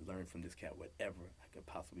and learn from this cat whatever I could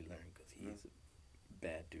possibly learn because he's a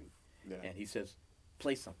bad dude. Yeah. And he says,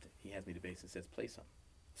 play something. He hands me the bass and says, play something.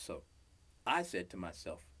 So I said to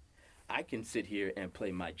myself, I can sit here and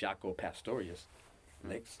play my Jaco Pastorius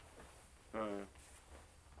licks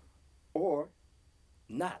or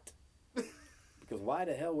not. Because why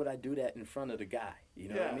the hell would I do that in front of the guy? You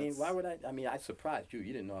know what I mean? Why would I? I mean, I surprised you.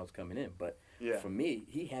 You didn't know I was coming in. But for me,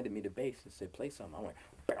 he handed me the bass and said, play something. I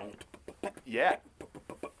went, yeah.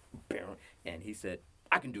 And he said,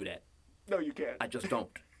 I can do that. No, you can't. I just don't.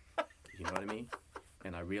 You know what I mean?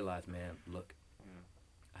 And I realized, man, look,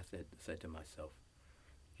 I said to myself,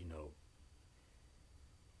 you know,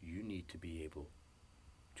 you need to be able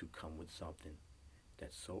to come with something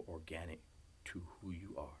that's so organic to who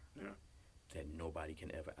you are. Yeah. That nobody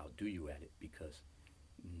can ever outdo you at it because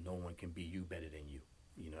no one can be you better than you.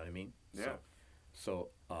 You know what I mean? Yeah. So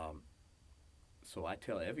I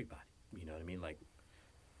tell everybody, you know what I mean? Like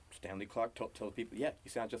Stanley Clarke tells people, yeah,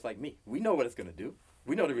 you sound just like me. We know what it's going to do.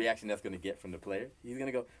 We know the reaction that's going to get from the player. He's going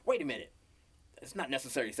to go, wait a minute. It's not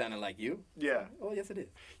necessarily sounding like you. Yeah. Oh, yes, it is.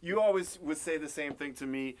 You always would say the same thing to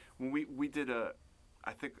me when we did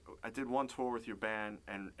I think I did one tour with your band,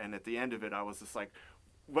 and at the end of it, I was just like,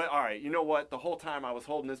 but all right, you know what? The whole time I was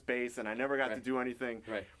holding this bass and I never got to do anything.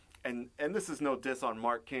 Right. And this is no diss on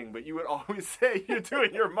Mark King, but you would always say you're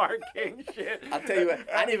doing your Mark King shit. I'll tell you what,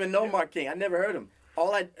 I didn't even know Mark King. I never heard him.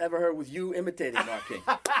 All I ever heard was you imitating Mark King.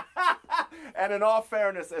 And in all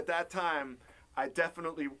fairness, at that time, I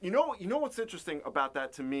definitely, you know what's interesting about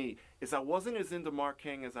that to me is I wasn't as into Mark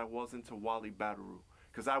King as I was into Wally Badaru.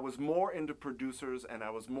 Because I was more into producers and I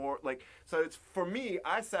was more like, so it's for me,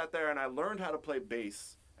 I sat there and I learned how to play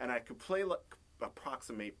bass and I could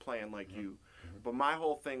approximate playing like you. Mm-hmm. But my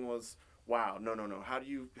whole thing was, wow, no. How do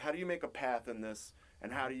you make a path in this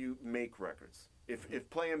and how do you make records? If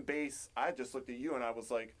playing bass, I just looked at you and I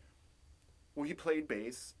was like, well, he played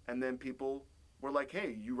bass and then people were like,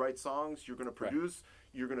 hey, you write songs, you're going to produce,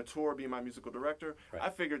 you're going to tour, be my musical director. Right. I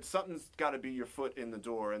figured something's got to be your foot in the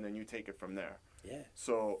door and then you take it from there. Yeah.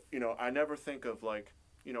 So, I never think of like,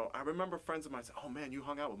 you know, I remember friends of mine say, "Oh man, you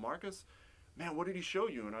hung out with Marcus? Man, what did he show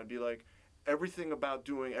you?" And I'd be like, everything about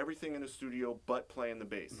doing everything in the studio but playing the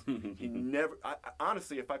bass. He never,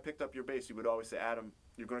 honestly, if I picked up your bass, you would always say, "Adam,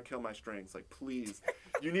 you're going to kill my strings. Like, please,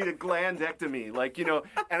 you need a glandectomy." Like, you know,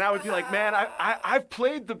 and I would be like, "Man, I've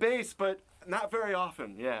played the bass, but not very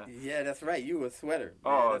often." Yeah. Yeah, that's right. You were a sweater.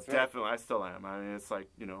 Man, Oh, that's right. definitely. I still am. I mean, it's like,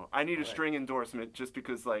 you know, I need a string endorsement just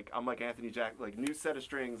because, like, I'm like Anthony Jack, like, new set of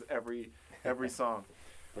strings every song.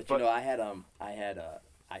 But you know,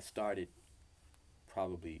 I started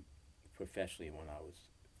probably professionally when I was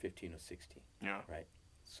 15 or 16. Yeah. Right.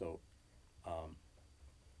 So,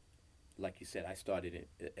 like you said, I started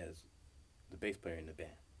it as the bass player in the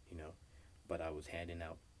band, you know, but I was handing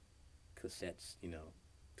out cassettes, you know,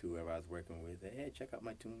 to whoever I was working with. Hey, check out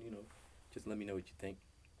my tune, you know, just let me know what you think.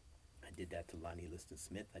 I did that to Lonnie Liston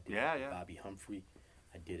Smith. I did it to Bobby Humphrey.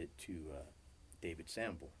 I did it to David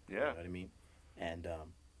Sanborn. Yeah. You know what I mean? And,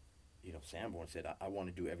 you know, Sanborn said, I want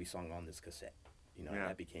to do every song on this cassette. You know, and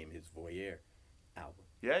that became his Voyeur album.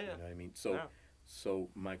 Yeah, yeah. You know what I mean? So, so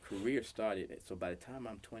my career started, so by the time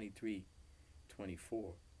I'm 23,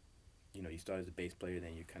 24, you know, you start as a bass player,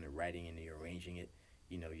 then you're kind of writing and you're arranging it.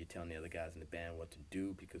 You know, you're telling the other guys in the band what to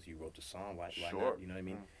do because you wrote the song. Why not? You know what I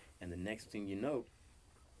mean? And the next thing you know,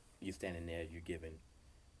 you're standing there, you're giving,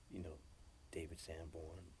 you know, David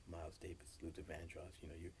Sanborn, Miles Davis, Luther Vandross, you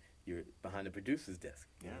know, you're behind the producer's desk.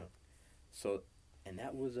 You know? So, and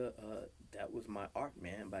that was my arc,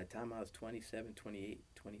 man. By the time I was 27, 28,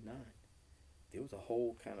 29, there was a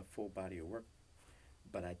whole kind of full body of work.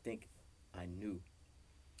 But I think I knew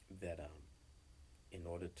that in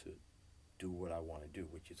order to do what I want to do,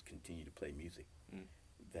 which is continue to play music,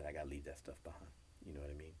 that I got to leave that stuff behind. You know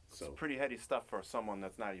what I mean? So it's pretty heady stuff for someone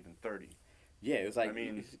that's not even 30. Yeah, it was like, I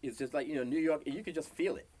mean, it's just like, you know, New York, you could just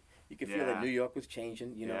feel it. You could feel that New York was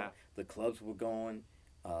changing, you know, the clubs were going,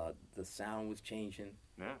 the sound was changing.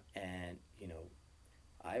 Yeah. And, you know,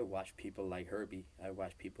 I watched people like Herbie, I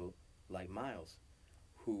watched people like Miles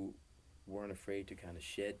who weren't afraid to kind of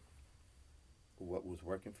shed what was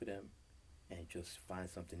working for them and just find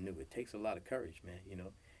something new. It takes a lot of courage, man, you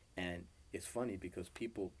know. And it's funny because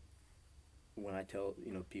people, when I tell,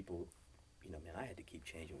 you know, people, you know, man, I had to keep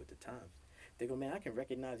changing with the times. They go, man, I can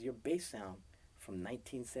recognize your bass sound from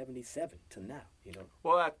 1977 to now, you know.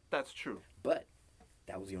 Well, that's true. But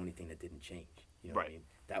that was the only thing that didn't change. You know what I mean?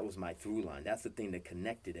 That was my through line. That's the thing that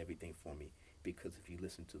connected everything for me. Because if you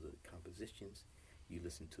listen to the compositions, you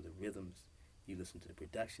listen to the rhythms, you listen to the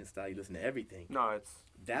production style, you listen to everything. No,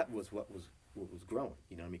 that was what was growing.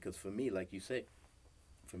 You know what I mean? Because for me, like you say,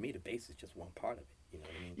 for me the bass is just one part of it. You know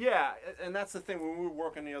what I mean? Yeah, and that's the thing. When we were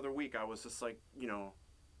working the other week, I was just like, you know,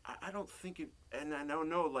 I don't think it, and I don't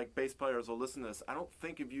know, like, bass players will listen to this. I don't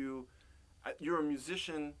think of you, you're a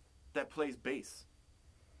musician that plays bass.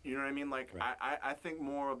 You know what I mean? Like, I think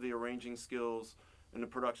more of the arranging skills and the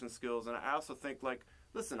production skills. And I also think, like,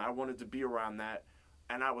 listen, I wanted to be around that,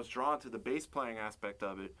 and I was drawn to the bass playing aspect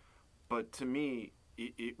of it. But to me,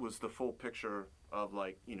 it was the full picture of,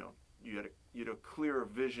 like, you know, you had a clearer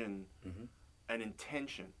vision and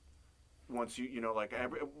intention. Once you know, like,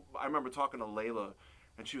 I remember talking to Layla,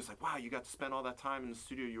 and she was like, "Wow, you got to spend all that time in the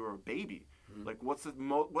studio. You were a baby. Like, what's the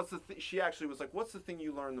thing?" She actually was like, "What's the thing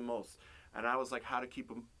you learned the most?" And I was like, "How to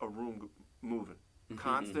keep a room moving,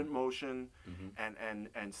 constant motion,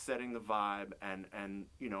 and setting the vibe, and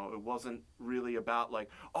you know, it wasn't really about like,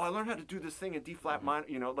 oh, I learned how to do this thing in D flat minor,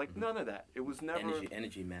 you know, like none of that. It was never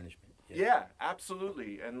energy management. Yeah,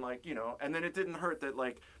 absolutely. And, like, you know, and then it didn't hurt that,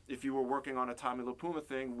 like, if you were working on a Tommy LaPuma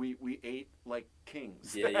thing, we ate like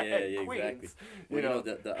kings. Yeah, exactly. Well, you know,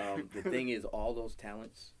 the thing is, all those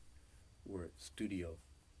talents were studio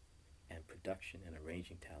and production and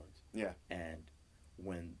arranging talents. Yeah. And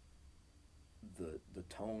when the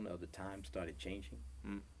tone of the time started changing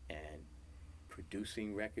and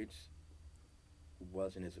producing records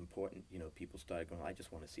wasn't as important, you know, people started going, I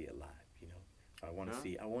just want to see it live, you know. I want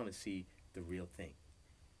to see the real thing.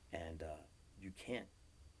 And you can't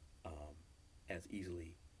as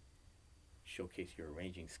easily showcase your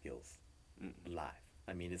arranging skills live.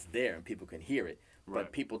 I mean, it's there and people can hear it,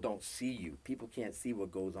 but people don't see you. People can't see what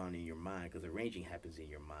goes on in your mind because arranging happens in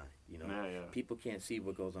your mind, you know. People can't see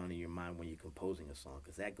what goes on in your mind when you're composing a song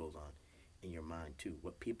because that goes on in your mind too.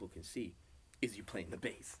 What people can see is you playing the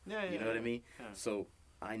bass. You know what I mean? Yeah. So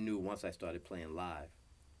I knew once I started playing live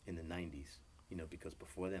in the 90s, you know, because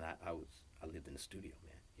before then I lived in the studio,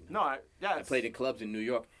 man. You know? I played in clubs in New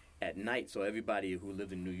York at night, so everybody who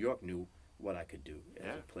lived in New York knew what I could do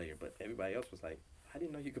as a player. But everybody else was like, I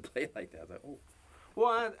didn't know you could play like that. I was like, oh.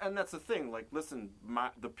 Well, and that's the thing. Like, listen,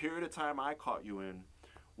 the period of time I caught you in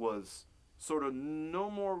was sort of no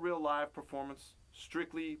more real live performance,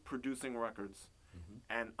 strictly producing records. Mm-hmm.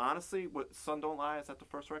 And honestly, what Sun Don't Lie is that the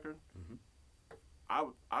first record? Mm-hmm.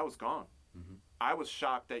 I was gone. Mm-hmm. I was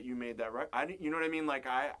shocked that you made that record. You know what I mean? Like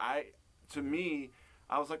to me,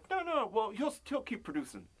 I was like, no. Well, he'll keep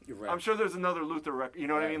producing. You're right. I'm sure there's another Luther record. You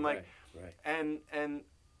know what I mean? Like, right. And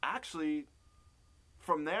actually,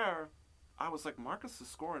 from there, I was like, Marcus is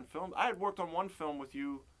scoring films. I had worked on one film with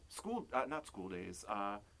you, not School Days,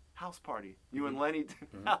 House Party. You and Lenny did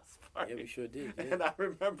House Party. Yeah, we sure did. Yeah. And I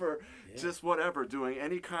remember just doing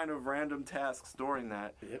any kind of random tasks during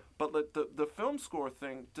that. Yep. But the film score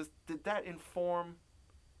thing, did that inform?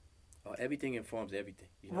 Oh, everything informs everything.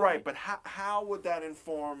 You know Right, but how would that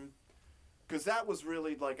inform? Because that was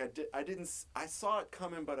really like I saw it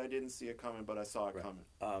coming, but I didn't see it coming, but I saw it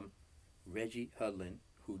coming. Reggie Hudlin,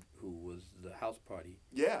 who was the House Party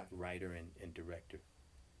writer and director,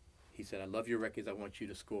 he said, "I love your records. I want you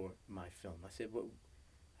to score my film." I said, "Well,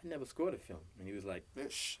 I never scored a film," and he was like,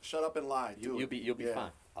 "Shut up and lie. You'll be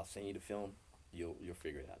fine. I'll send you the film. You'll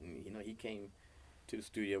figure it out." And he came to the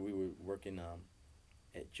studio. We were working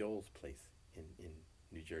at Joel's place in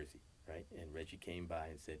New Jersey, right? And Reggie came by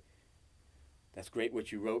and said, "That's great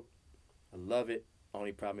what you wrote. I love it.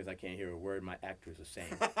 Only problem is I can't hear a word my actors are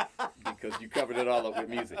saying because you covered it all up with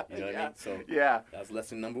music." You know what I mean? So that was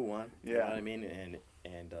lesson number one. You know what I mean?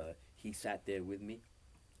 And he sat there with me,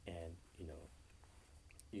 and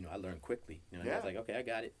I learned quickly. I was like, okay, I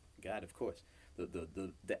got it. Of course.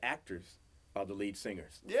 The actors are the lead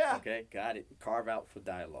singers. Yeah. Okay, got it. Carve out for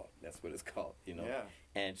dialogue. That's what it's called. Yeah.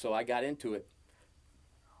 And so I got into it.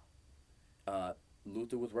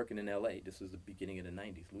 Luther was working in L.A. This was the beginning of the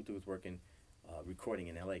 90s. Luther was working, recording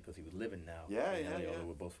in L.A. because he was living now in L.A., although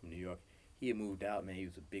we're both from New York. He had moved out, man. He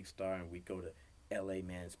was a big star, and we'd go to L.A.,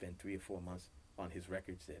 man, and spend 3 or 4 months on his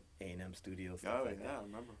records at A&M Studios, stuff like that. I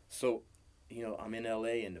remember. So, I'm in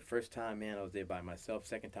L.A., and the first time, man, I was there by myself.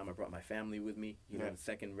 Second time, I brought my family with me. The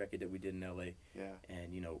second record that we did in L.A. Yeah.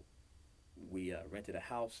 And, we rented a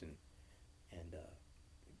house, and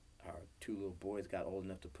our 2 little boys got old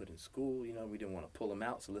enough to put in school. We didn't want to pull them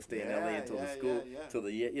out, so let's stay in L.A. until the school, till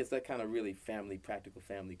the year. It's that kind of really practical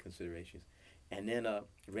family considerations. And then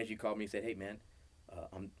Reggie called me and said, "Hey, man,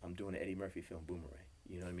 I'm doing an Eddie Murphy film, Boomerang.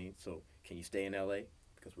 You know what I mean? So can you stay in L.A.?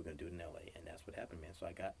 Because we're going to do it in L.A." And that's what happened, man. So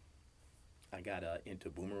I got into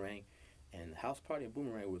Boomerang, and House Party and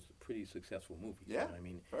Boomerang was a pretty successful movie. Yeah, you know what I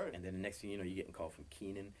mean? Right. And then the next thing you know, you're getting called from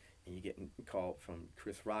Keenan, and you're getting called from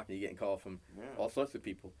Chris Rock, and you're getting called from all sorts of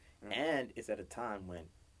people. Yeah. And it's at a time when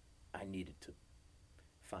I needed to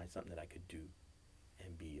find something that I could do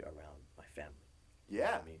and be around my family.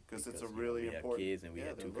 Yeah, because it's a really important... We had kids, and we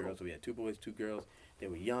had 2 girls. So we had 2 boys, 2 girls. They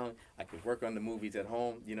were young. I could work on the movies at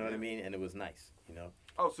home, you know what I mean? And it was nice,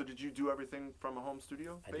 Oh, so did you do everything from a home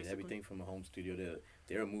studio, I did everything from a home studio.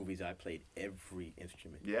 There are movies I played every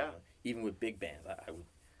instrument. Yeah. Even with big bands.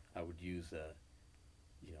 I would use...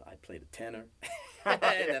 I played a tenor, and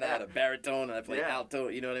then I had a baritone, and I played alto.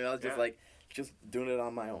 You know what I mean? I was just doing it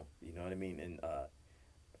on my own. You know what I mean? And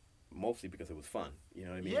mostly because it was fun. You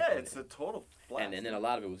know what I mean? Yeah, it's a total blast. And then a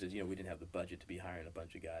lot of it was just we didn't have the budget to be hiring a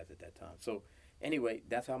bunch of guys at that time. So anyway,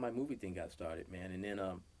 that's how my movie thing got started, man. And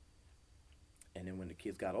then when the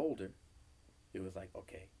kids got older, it was like,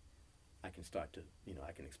 okay, I can start to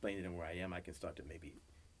I can explain to them where I am. I can start to maybe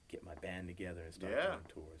get my band together and start doing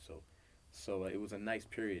tours. So it was a nice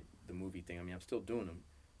period, the movie thing. I mean, I'm still doing them.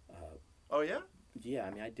 Oh, yeah? Yeah,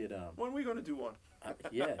 I mean, I did... when are we going to do one?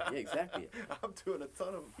 Yeah, exactly. I'm doing a ton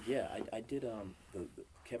of them. Yeah, I did the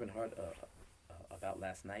Kevin Hart About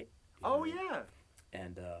Last Night. Oh, yeah.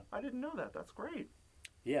 And... I didn't know that. That's great.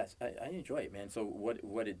 Yes, I enjoy it, man. So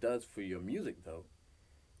what it does for your music, though,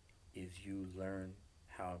 is you learn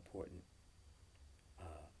how important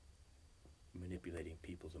manipulating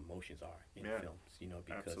people's emotions are in films,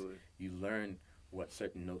 because absolutely. You learn what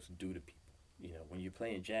certain notes do to people. When you're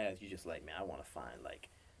playing jazz, you're just like, man, I want to find like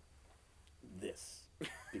this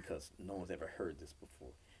because no one's ever heard this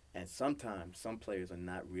before. And sometimes some players are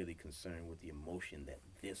not really concerned with the emotion that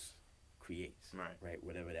this creates, right?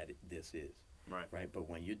 Whatever this is, right? But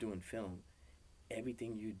when you're doing film,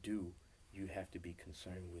 everything you do, you have to be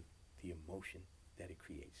concerned with the emotion that it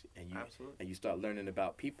creates, and you start learning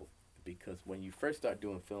about people. Because when you first start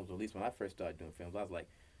doing films, or at least when I first started doing films, I was like,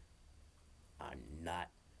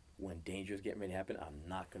 when danger is getting ready to happen, I'm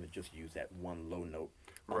not going to just use that one low note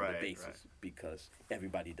on the basis because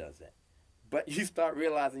everybody does that. But you start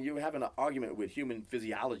realizing you're having an argument with human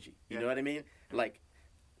physiology. You know what I mean? Like,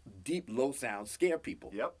 deep, low sounds scare people.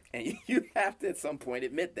 Yep. And you have to, at some point,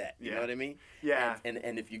 admit that. You know what I mean? Yeah.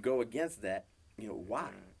 And if you go against that, you know, why?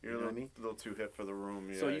 You're You know what I mean? a little too hip for the room.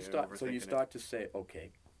 Yeah, So you you're start overthinking it. to say,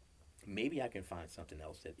 okay, maybe I can find something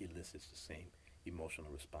else that elicits the same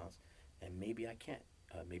emotional response, and maybe I can't.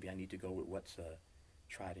 Maybe I need to go with what's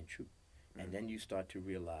tried and true. And then you start to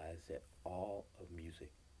realize that all of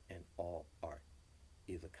music and all art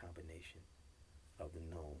is a combination of the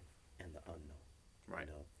known and the unknown. Right.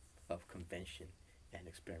 You know, of convention and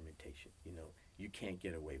experimentation. You know, you can't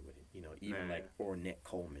get away with it. You know, even Yeah, like Ornette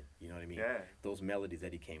Coleman. You know what I mean? Yeah. Those melodies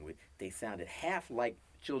that he came with, they sounded half like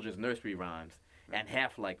children's nursery rhymes and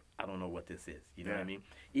half like I don't know what this is. You know what I Yeah. mean?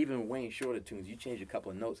 Even Wayne Shorter tunes, you change a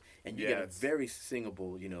couple of notes and you Yeah, get a it's- very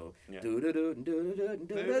singable. You know, Yeah. you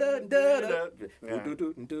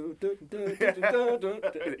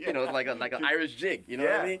know, it's like an Irish jig. You know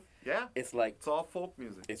what I mean? Yeah. It's like It's all folk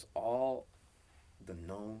music. it's all the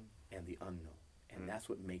known and the unknown, and that's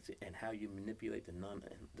what makes it. And how you manipulate the known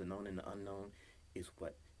and the unknown is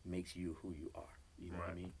what makes you who you are. You know what I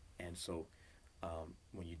Right. mean? And so,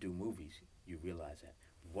 when you do movies, you realize that.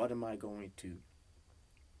 What am I going to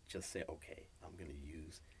just say? Okay, I'm going to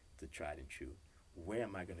use the tried and true. Where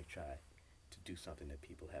am I going to try to do something that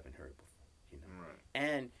people haven't heard before? You know. Right.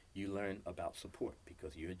 And you learn about support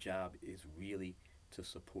because your job is really to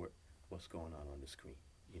support what's going on the screen.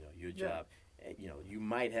 You know, your Yeah. job, you know, you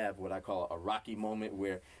might have what I call a Rocky moment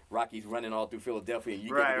where Rocky's running all through Philadelphia and you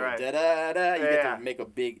get to Right. go da-da-da, you Yeah. get to make a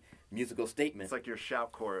big musical statement. It's like your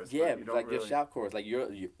shout chorus. but Yeah, you don't like really... your shout chorus, like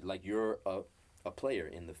you're a player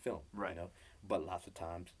in the film, Right. You know. But lots of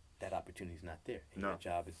times that opportunity's not there. And No. your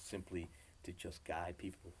job is simply to just guide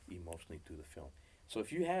people emotionally through the film. So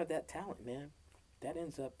if you have that talent, man, that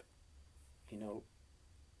ends up, you know,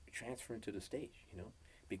 transferring to the stage, you know,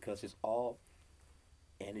 because it's all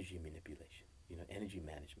energy manipulation, you know, energy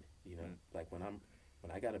management. You know, like when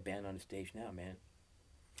I got a band on the stage now, man,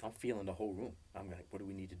 I'm feeling the whole room. I'm like, what do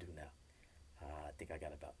we need to do now? I think I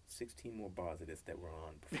got about 16 more bars of this that we're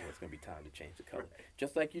on before it's gonna be time to change the color.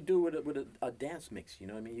 Just like you do with a dance mix, you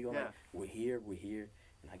know what I mean? You go Yeah. like, we're here,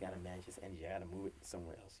 and I gotta manage this energy. I gotta move it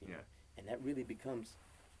somewhere else. You know? Yeah. And that really becomes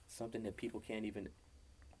something that people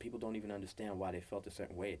don't even understand why they felt a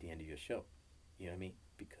certain way at the end of your show. You know what I mean?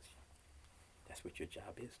 Because that's what your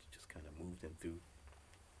job is, to just kind of move them through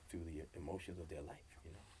the emotions of their life.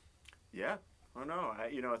 You know? Yeah. Oh no.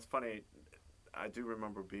 You know, it's funny. I do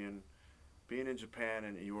remember being in Japan,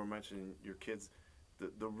 and you were mentioning your kids.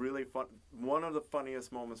 The really fun, one of the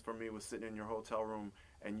funniest moments for me was sitting in your hotel room,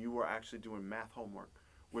 and you were actually doing math homework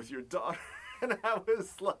with your daughter. And I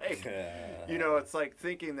was like, you know, it's like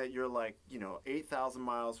thinking that you're like, you know, 8,000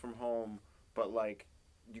 miles from home, but like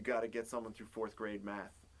you got to get someone through 4th grade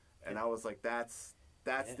math. And I was like, that's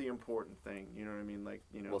Yeah. the important thing. You know what I mean? Like,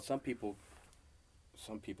 you know, Well, some people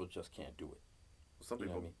just can't do it. some you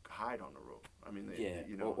know people what hide on the road. I mean, they, Yeah,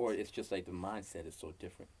 you know, or it's just like the mindset is so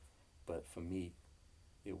different. But for me,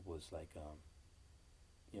 it was like,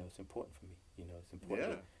 you know, it's important for me. You know, it's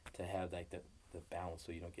important to have like the balance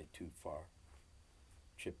so you don't get too far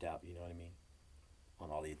tripped out. You know what I mean?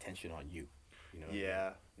 On all the attention on you. You know. What I mean?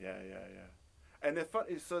 Yeah. And the fun,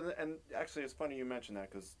 and actually, it's funny you mentioned that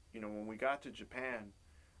because you know when we got to Japan,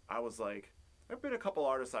 I was like, there've been a couple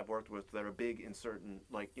artists I've worked with that are big in certain,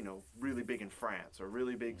 like you know, really big in France or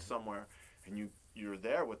really big somewhere, and you're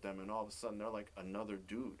there with them, and all of a sudden they're like another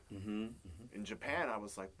dude. Mm-hmm. In Japan, I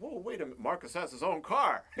was like, whoa, wait a minute, Marcus has his own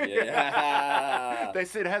car. Yeah. They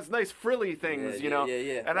said it has nice frilly things, Yeah, you know.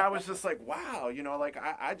 yeah. And I was just like, wow, you know, like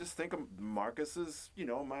I just think of Marcus as, you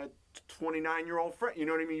know, my 29-year-old friend. You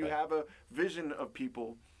know what I mean? You Right. have a vision of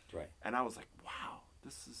people. Right. And I was like, wow,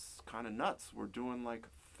 this is kind of nuts. We're doing like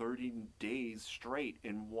 30 days straight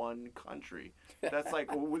in one country. That's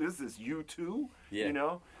like, what is this, U2? Yeah. You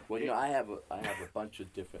know? Well, you know, I have a bunch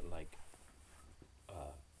of different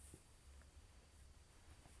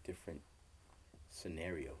different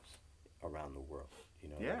scenarios around the world. You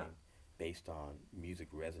know, what I Yeah. mean? Based on music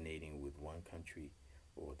resonating with one country,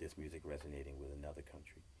 or this music resonating with another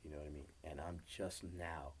country. You know what I mean? And I'm just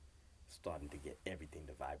now starting to get everything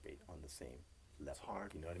to vibrate on the same level. It's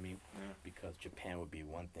hard. You know what I mean? Yeah. Because Japan would be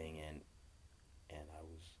one thing, and I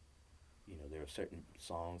was, you know, there are certain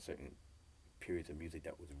songs, certain periods of music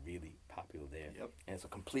that was really popular there. Yep. And it's a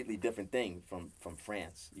completely different thing from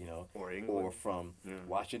France, you know, Or England. or from Yeah.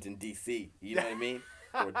 Washington D.C. You know what I mean?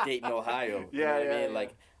 Or Dayton, Ohio. You Yeah, know what I yeah, mean? yeah.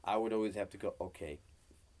 Like I would always have to go, okay,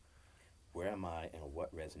 where am I and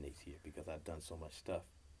what resonates here? Because I've done so much stuff.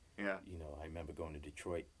 Yeah. You know, I remember going to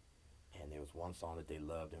Detroit, and there was one song that they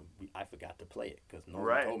loved, and I forgot to play it because no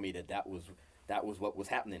Right. one told me that was what was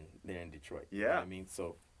happening there in Detroit. You know Yeah. what I mean?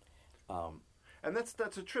 So, And that's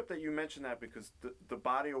a trip that you mentioned that because the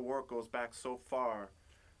body of work goes back so far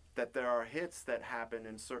that there are hits that happen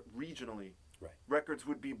in regionally. Right. Records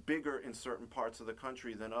would be bigger in certain parts of the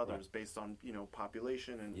country than others Right. based on,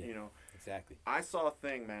 population and, Exactly. I saw a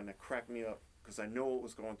thing, man, that cracked me up because I know what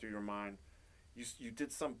was going through your mind. You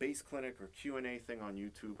did some bass clinic or Q&A thing on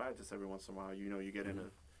YouTube. I just every once in a while, you get in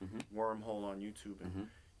a wormhole on YouTube, and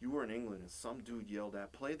you were in England, and some dude yelled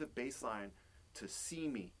at, "Play the bass line to See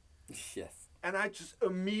Me." Yes. And I just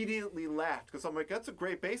immediately laughed because I'm like, that's a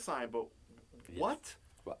great bass line, but what?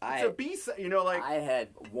 Well, It's a B-side, I had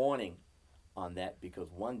warning on that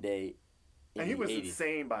because one day in and he the was 80s,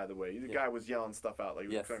 insane, by the way. The guy was yelling stuff out like he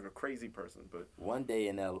was Yes. kind of a crazy person, but... One day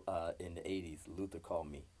in the 80s, Luther called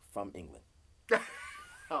me from England.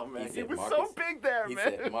 Oh, man, he said, was so "Marcus," big there, He man.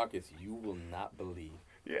 said, "Marcus, you will not believe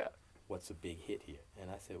Yeah. what's a big hit here." And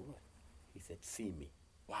I said, "What?" He said, "See Me."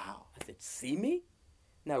 Wow. I said, "See Me?"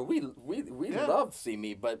 Now, we Yeah. loved See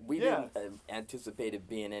Me, but we Yeah. didn't anticipate it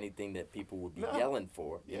being anything that people would be No. yelling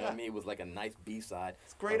for. You know what Yeah. I mean? It was like a nice B-side.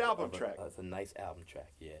 It's a great album track. It's a nice album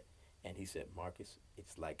track, yeah. And he said, "Marcus,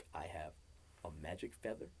 it's like I have a magic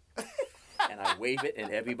feather, and I wave it, and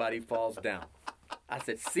everybody falls down." I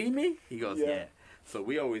said, "See Me?" He goes, Yeah. "Yeah." So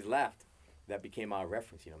we always laughed. That became our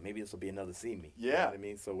reference. Maybe this will be another See Me. You know Yeah. what I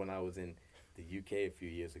mean? So when I was in the UK a few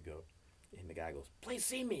years ago, and the guy goes, "Play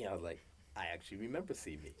See Me," I was like, I actually remember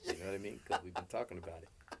See Me. You know what I mean? Because we've been talking about it.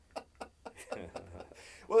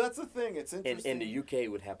 Well, that's the thing. It's interesting. In the UK, it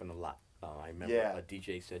would happen a lot. I remember Yeah. a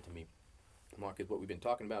DJ said to me, "Marcus, what we've been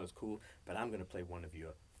talking about is cool, but I'm going to play one of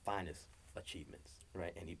your finest achievements,"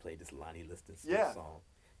 right? And he played this Lonnie Liston Smith Yeah. song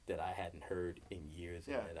that I hadn't heard in years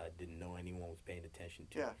Yeah. and that I didn't know anyone was paying attention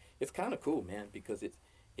to. Yeah. It's kind of cool, man, because it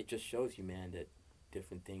just shows you, man, that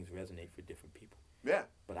different things resonate for different people. Yeah.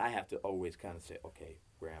 But I have to always kind of say, okay,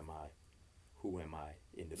 where am I? Who am I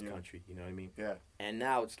in this Yeah. country? You know what I mean? Yeah. And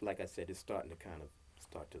now it's like I said, it's starting to kind of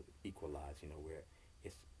start to equalize. Where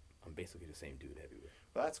I'm basically the same dude everywhere.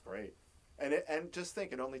 That's great. And just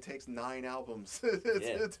think, it only takes 9 albums,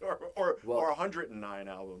 Yeah. or Well- 109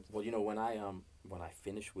 albums. Well, when I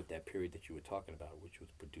finished with that period that you were talking about, which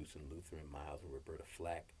was producing Luther and Miles and Roberta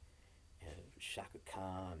Flack and Shaka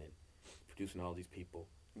Khan and producing all these people,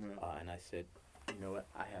 Yeah. and I said, you know what,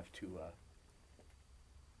 I have to.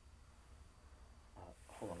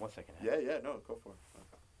 Hold on one second. Yeah, no, go for it.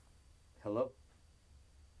 Hello.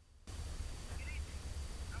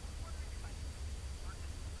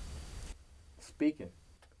 Speaking.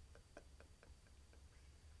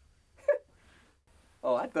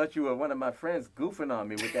 Oh, I thought you were one of my friends goofing on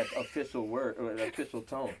me with that official word or that official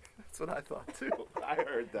tone. That's what I thought too. I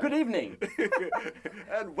heard that. Good evening.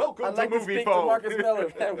 And welcome I'd like to to Movie speak Phone. to Marcus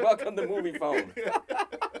Miller and welcome to Movie Phone.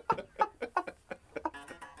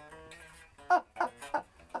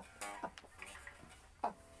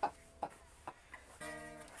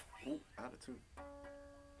 Ooh, out of tune.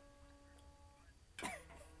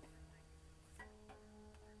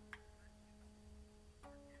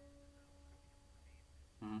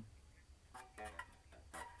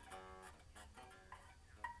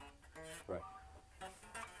 Right.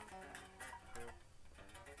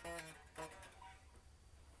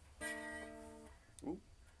 Ooh.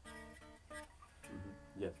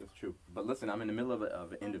 Yes, it's true. But listen, I'm in the middle of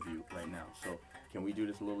an interview right now, so can we do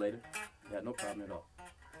this a little later? Yeah, no problem at all. All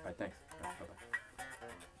right, thanks. All right, bye-bye.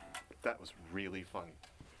 That was really funny.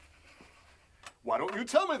 Why don't you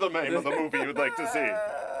tell me the name of the movie you'd like to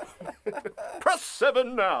see? Press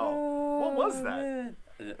 7 now. What was that?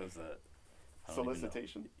 It was a I don't even know.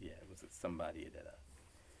 Solicitation? Yeah, it was somebody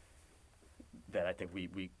that I think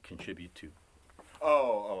we contribute to.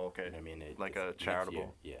 Oh, okay. I mean, Like it's a next charitable.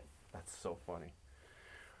 year, yeah. That's so funny.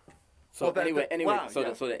 So Well, that- anyway, that- anyway, wow, so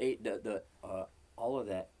yeah. the all of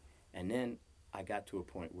that, and then I got to a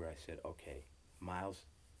point where I said, okay, Miles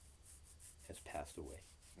has passed away,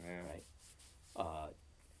 Yeah. right?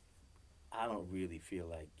 I don't really feel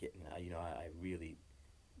like getting, I really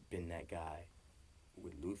been that guy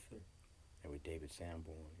with Luther and with David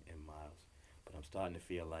Sanborn and Miles, but I'm starting to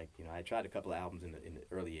feel like, I tried a couple of albums in the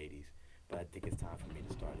early '80s, but I think it's time for me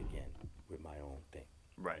to start again with my own thing.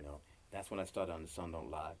 Right. That's when I started on The Sun Don't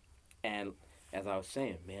Lie. And as I was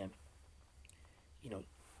saying, man, the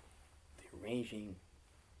arranging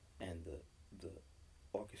and the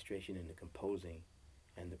orchestration and the composing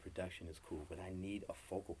and the production is cool, but I need a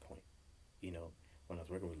focal point. When I was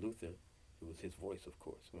working with Luther, it was his voice, of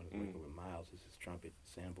course. When I was working with Miles, it's his trumpet.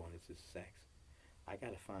 Sanborn, it's his sax. I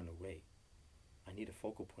got to find a way. I need a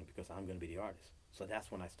focal point because I'm going to be the artist. So that's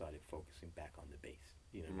when I started focusing back on the bass.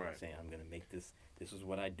 You know what I'm Right. saying? I'm going to make this is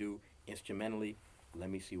what I do instrumentally. Let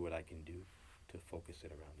me see what I can do to focus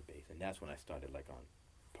it around the bass. And that's when I started on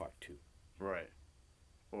part 2. Right.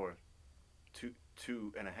 Or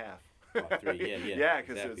two and a half. Part 3, yeah. Yeah,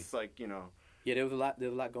 because exactly. it's like, you know. Yeah, there was a lot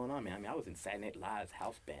going on, man. I mean, I was in Saturday Night Live's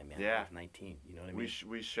house band, man. Yeah. I was 19. You know what I mean?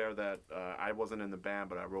 We share that. I wasn't in the band,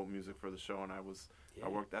 but I wrote music for the show, and I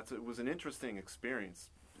worked. It was an interesting experience,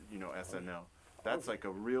 you know. SNL. That's like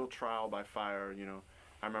a real trial by fire. You know,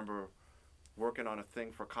 I remember working on a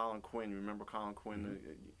thing for Colin Quinn. You remember Colin Quinn?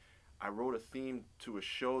 Mm-hmm. I wrote a theme to a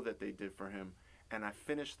show that they did for him, and I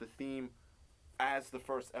finished the theme as the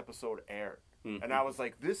first episode aired. Mm-hmm. And I was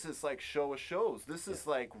like, this is like show of shows. This is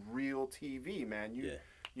like real TV, man.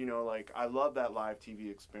 You know, like, I love that live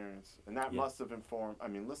TV experience. And that must have informed, I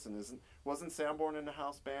mean, listen, wasn't Sanborn in the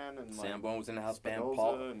house band? And Sanborn was in the house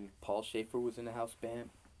Spinoza band. Paul Schaefer was in the house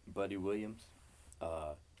band. Buddy Williams.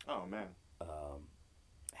 Oh, man.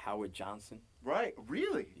 Howard Johnson. Right,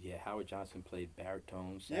 really? Yeah, Howard Johnson played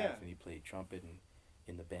baritone, sax, and he played trumpet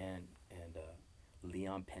in the band. And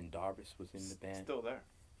Leon Pendarvis was in the band. Still there.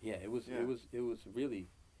 Yeah, it was really,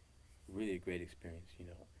 really a great experience, you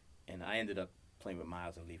know. And I ended up playing with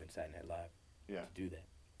Miles and leaving Saturday Night Live to do that,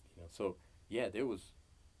 you know. So yeah,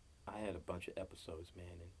 I had a bunch of episodes, man,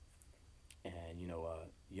 and you know,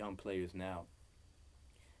 young players now,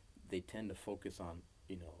 they tend to focus on,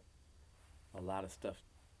 you know, a lot of stuff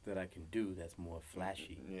that I can do that's more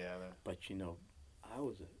flashy. Yeah. But you know, I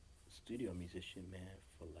was a studio musician, man,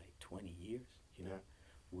 for like 20 years, you know,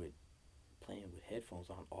 with playing with headphones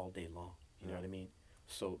on all day long. You know what I mean?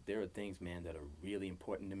 So there are things, man, that are really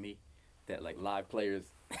important to me that, like, live players,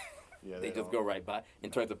 they just go right by. In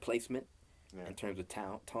terms of placement, in terms of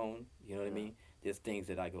tone, you know what I mean? There's things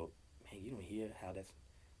that I go, man, you don't hear how that's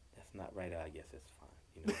not right. I guess that's fine.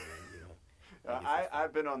 You know what I mean? You know,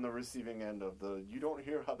 I've been on the receiving end of you don't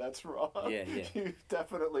hear how that's wrong. Yeah. You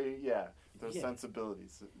definitely, there's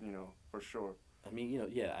sensibilities, you know, for sure. I mean, you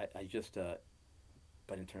know, I just,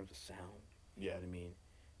 but in terms of sound, you know what I mean?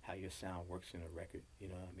 How your sound works in a record, you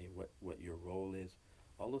know what I mean? What your role is,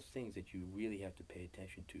 all those things that you really have to pay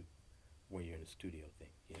attention to when you're in a studio thing,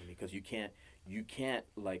 you know what I mean? Because you can't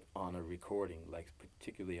like on a recording, like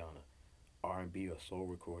particularly on a R&B or soul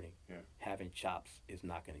recording, having chops is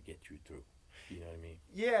not going to get you through. You know what I mean?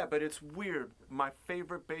 Yeah, but it's weird. My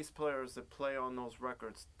favorite bass players that play on those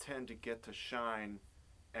records tend to get to shine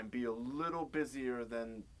and be a little busier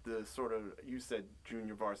than the sort of, you said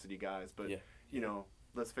junior varsity guys, but, you know,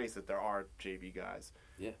 let's face it, there are JV guys.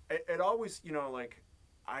 Yeah. It always, you know, like,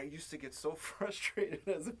 I used to get so frustrated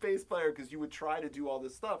as a bass player because you would try to do all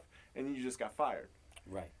this stuff and then you just got fired.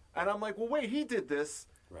 Right. And I'm like, well, wait, he did this.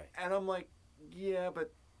 Right. And I'm like, yeah,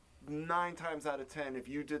 but 9 times out of 10, if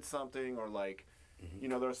you did something or like, you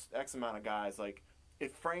know, there's X amount of guys, like,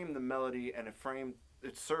 it framed the melody and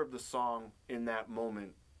it served the song in that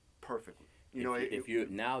moment perfectly. You know, if you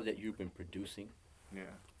now that you've been producing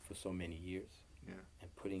for so many years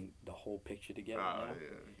and putting the whole picture together now,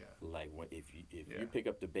 like if you pick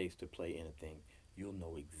up the bass to play anything, you'll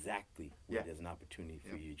know exactly when there's an opportunity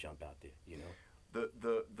for you to jump out there, you know.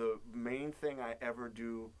 The main thing I ever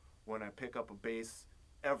do when I pick up a bass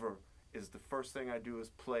ever is the first thing I do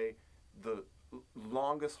is play the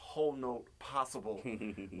longest whole note possible.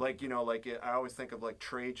 Like, you know, like I always think of like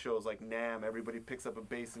trade shows like NAMM. Everybody picks up a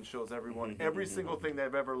bass and shows everyone every single thing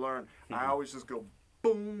they've ever learned. I always just go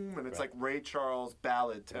boom, and it's like Ray Charles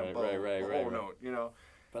ballad tempo, whole note, you know.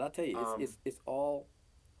 But I'll tell you, it's all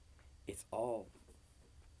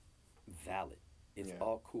valid. It's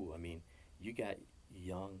all cool. I mean, you got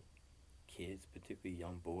young kids, particularly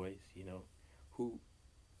young boys, you know, who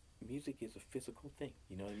music is a physical thing,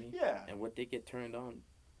 you know what I mean? Yeah. And what they get turned on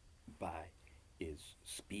by is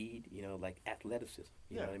speed, you know, like athleticism,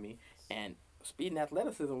 you know what I mean? And speed and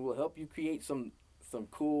athleticism will help you create some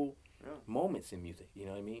cool moments in music, you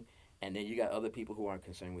know what I mean? And then you got other people who aren't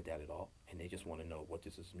concerned with that at all, and they just want to know, what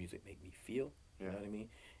does this music make me feel, you know what I mean?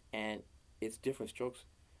 And it's different strokes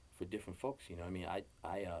for different folks, you know what I mean?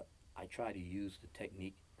 I try to use the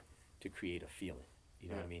technique to create a feeling, you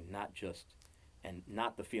know what I mean? Not just, and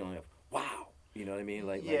not the feeling of, wow, you know what I mean?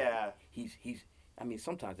 Like he's I mean,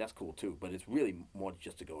 sometimes that's cool too, but it's really more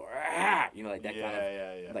just to go, you know, like that kind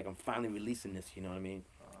of, like I'm finally releasing this, you know what I mean?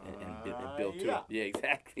 And build to it. Yeah,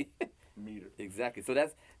 exactly. Meter. Exactly. So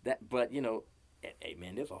that's that. But you know, hey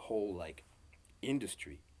man, there's a whole like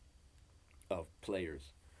industry of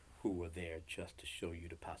players who were there just to show you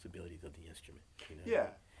the possibilities of the instrument. You know?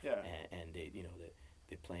 Yeah. And they, you know,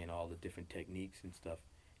 they're playing all the different techniques and stuff,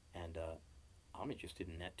 and I'm interested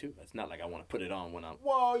in that too. It's not like I want to put it on when I'm.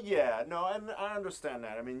 Well, yeah, no, and I understand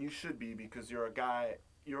that. I mean, you should be, because you're a guy.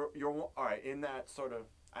 You're all right in that sort of.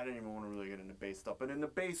 I didn't even want to really get into bass stuff, but in the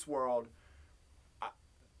bass world,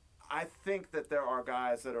 I think that there are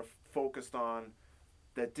guys that are focused on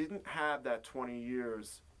that didn't have that 20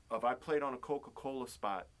 years of I played on a Coca-Cola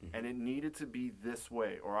spot and it needed to be this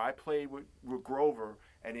way, or I played with Grover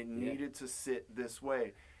and it needed to sit this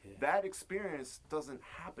way. Yeah. That experience doesn't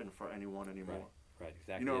happen for anyone anymore. Right,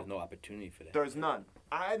 exactly. There's no opportunity for that. There's none.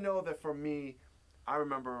 I know that for me, I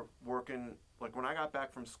remember working, like when I got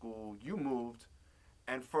back from school, you moved,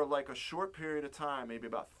 and for like a short period of time, maybe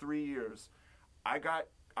about 3 years,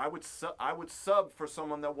 I would sub for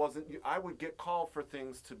someone that wasn't. I would get called for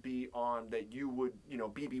things to be on that you would,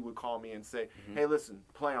 BB would call me and say, hey, listen,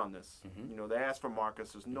 play on this. They asked for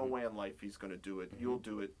Marcus. There's no way in life he's going to do it. You'll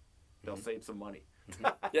do it. They'll save some money.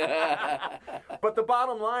 But the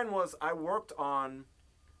bottom line was I worked on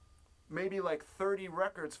maybe like 30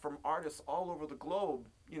 records from artists all over the globe,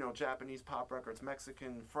 Japanese pop records,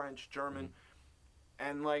 Mexican, French, German,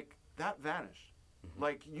 and like that vanished.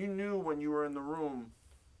 Like you knew when you were in the room,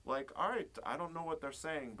 like, all right, I don't know what they're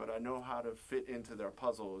saying, but I know how to fit into their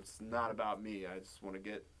puzzle. It's not about me. I just want to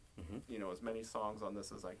get, as many songs on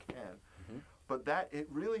this as I can. But it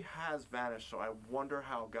really has vanished. So I wonder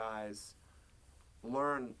how guys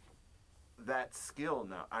learn that skill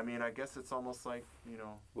now. I mean, I guess it's almost like,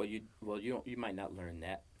 Well, you might not learn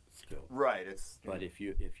that skill. Right. But if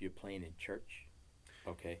you're playing in church,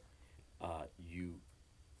 okay, for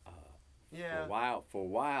a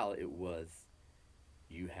while it was.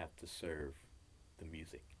 You have to serve the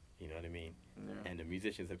music. You know what I mean? Yeah. And the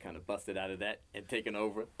musicians have kind of busted out of that and taken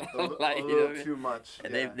over. a little too much.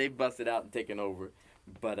 And they busted out and taken over.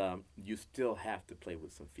 But you still have to play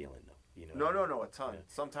with some feeling, though. No, a ton. Yeah.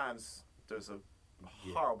 Sometimes there's a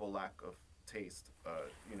horrible lack of taste,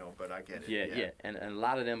 but I get it. Yeah. And a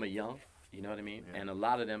lot of them are young. You know what I mean? Yeah. And a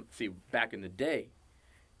lot of them, see, back in the day,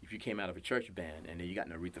 if you came out of a church band and then you got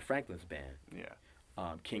in Aretha Franklin's band,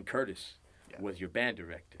 King Curtis was your band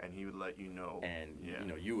director, and he would let you know, and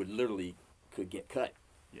you would literally could get cut,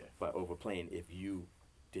 by overplaying if you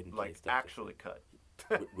didn't play stuff actually cut.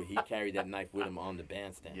 Would he carry that knife with him on the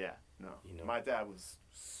bandstand? Yeah, no. My dad was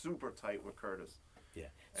super tight with Curtis. Yeah,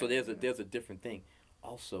 so there's a different thing,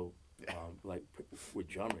 also, like with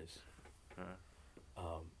drummers.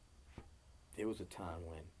 There was a time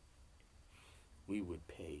when we would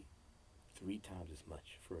pay 3 times as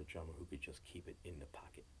much for a drummer who could just keep it in the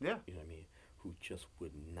pocket. Yeah. You know what I mean? Who just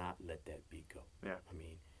would not let that beat go. Yeah. I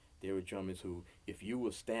mean, there were drummers who, if you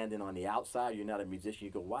were standing on the outside, you're not a musician,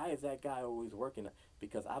 you go, why is that guy always working?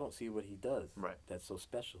 Because I don't see what he does. Right. That's so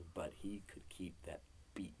special. But he could keep that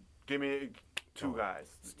beat. Give me 2 guys.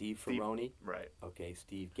 Steve Ferroni. Right. Okay,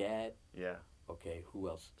 Steve Gadd. Yeah. Okay, who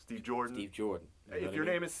else? Steve Jordan. Steve Jordan. If your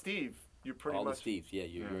name is Steve, you're pretty all much... All the Steves,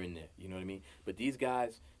 you're in there. You know what I mean? But these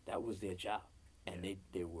guys, that was their job. And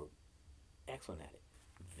they were excellent at it.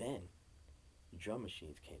 Then drum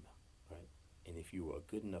machines came out, right? And if you were a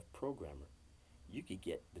good enough programmer, you could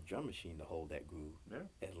get the drum machine to hold that groove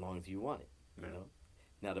as long as you wanted, you know?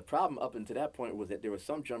 Now, the problem up until that point was that there were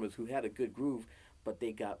some drummers who had a good groove, but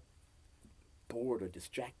they got bored or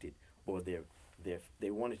distracted, or they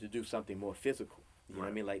wanted to do something more physical. You know what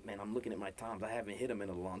I mean? Like, man, I'm looking at my toms. I haven't hit them in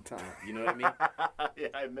a long time. You know what I mean? Yeah,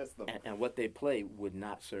 I miss them. And what they play would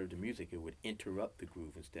not serve the music. It would interrupt the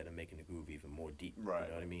groove instead of making the groove even more deep. Right. You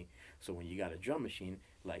know what I mean? So when you got a drum machine,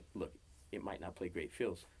 like, look, it might not play great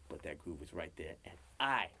fills, but that groove is right there. And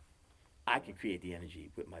I can create the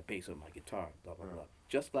energy with my bass or my guitar, blah, blah, blah.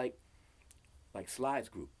 Just like Sly's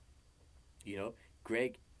group. You know,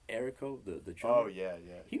 Greg Errico, the drummer. Oh, yeah.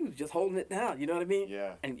 He was just holding it down, you know what I mean?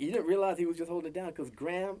 Yeah. And you didn't realize he was just holding it down because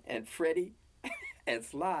Graham and Freddie and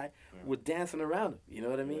Sly were dancing around him, you know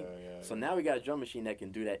what I mean? Yeah. So now we got a drum machine that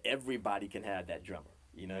can do that. Everybody can have that drummer,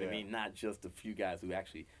 you know what I mean? Not just a few guys who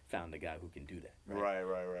actually found the guy who can do that. Right.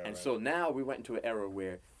 And so now we went into an era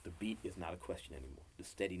where the beat is not a question anymore. The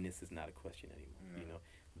steadiness is not a question anymore, you know?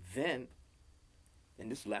 Then,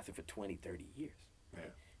 and this lasted for 20, 30 years.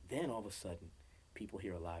 Right? Then all of a sudden, people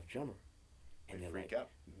hear a live drummer, and they're like,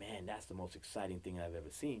 man, that's the most exciting thing I've ever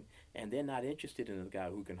seen. And they're not interested in a guy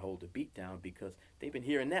who can hold the beat down because they've been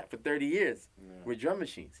hearing that for 30 years with drum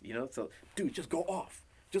machines, you know? So, dude, just go off.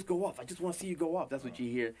 Just go off. I just want to see you go off. That's what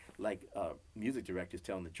you hear, like, music directors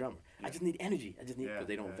telling the drummer. I just need energy. Because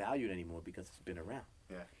they don't value it anymore because it's been around.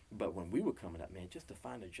 Yeah. But when we were coming up, man, just to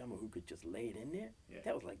find a drummer who could just lay it in there,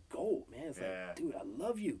 that was like gold, man. It's like, dude, I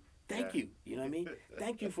love you. Thank you. You know what I mean?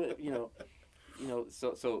 Thank you for,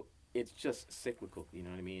 so it's just cyclical, you know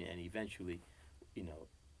what I mean? And eventually,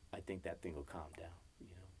 I think that thing will calm down,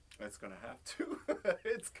 It's going to have to.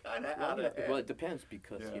 It's kind of out of hand. Well, it depends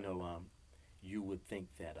because, you would think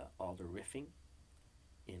that all the riffing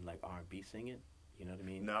in, like, R&B singing, you know what I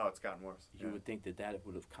mean? No, it's gotten worse. You would think that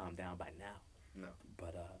would have calmed down by now. No.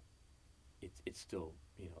 But it's still,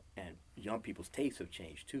 and young people's tastes have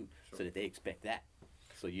changed too, Sure. so that they expect that.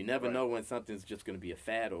 So you never Right. know when something's just going to be a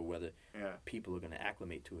fad or whether Yeah. people are going to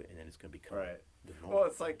acclimate to it and then it's going to become Right. the norm. Well,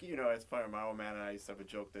 it's like, it's funny. My old man and I used to have a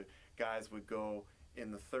joke that guys would go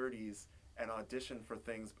in the 30s and audition for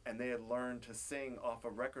things, and they had learned to sing off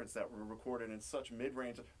of records that were recorded in such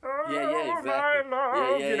mid-range. Yeah, exactly.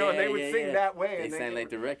 And they would sing that way. They and sang like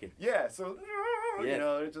the record. Yeah, so,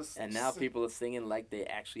 Yeah. it just... And now people are singing like they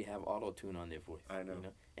actually have auto-tune on their voice. I know.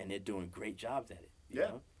 And they're doing great jobs at it. You Yeah.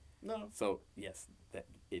 know? No. So, yes, that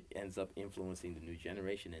it ends up influencing the new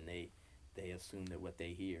generation, and they assume that what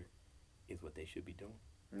they hear is what they should be doing.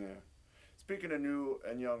 Yeah. Speaking of new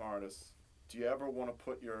and young artists, do you ever want to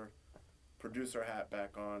put your producer hat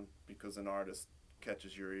back on because an artist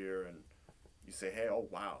catches your ear and you say, hey, oh,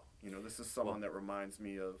 wow, this is someone that reminds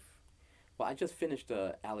me of... Well, I just finished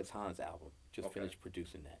Alex Hahn's album. Just Okay. finished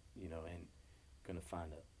producing that, and going to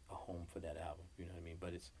find a home for that album, you know what I mean?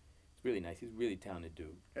 But it's really nice. He's a really talented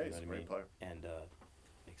dude. Yeah, you he's know a what great I mean? player. And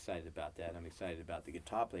excited about that. I'm excited about the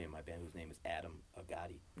guitar player in my band whose name is Adam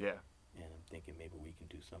Agati. Yeah. And I'm thinking maybe we can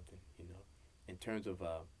do something, In terms of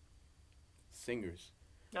singers.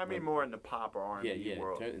 I mean, more in the pop or R&B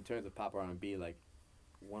world. In terms of pop R&B, like,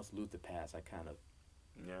 once Luther passed, I kind of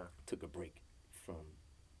took a break from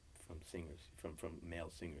singers, from male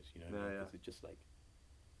singers, you know what I mean? Because it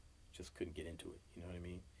just couldn't get into it, you know what I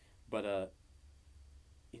mean? But,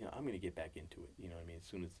 I'm going to get back into it, you know what I mean? As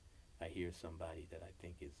soon as I hear somebody that I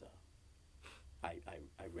think is, I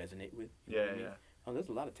resonate with. You know what I mean? Oh, there's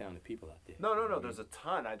a lot of talented people out there. No, there's a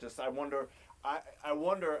ton. I wonder, I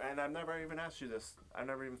wonder, and I've never even asked you this, I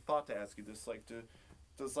never even thought to ask you this, like,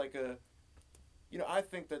 does like a, I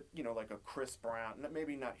think that, like a Chris Brown,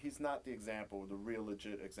 maybe not, he's not the example, the real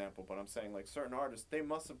legit example, but I'm saying, like, certain artists, they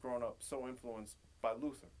must have grown up so influenced by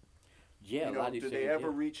Luther. Yeah, a lot of these do they singers,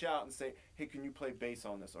 ever reach out and say, hey, can you play bass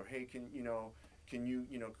on this? Or, hey, can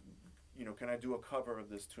I do a cover of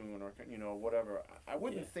this tune? Or, whatever. I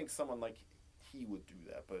wouldn't think someone like he would do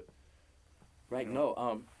that, but... Right, no,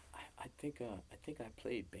 I think I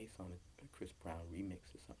played bass on a Chris Brown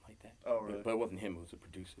remix or something like that. Oh, really? But it wasn't him, it was the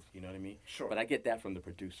producers, you know what I mean? Sure. But I get that from the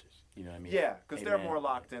producers, you know what I mean? Yeah, because Hey, they're man, more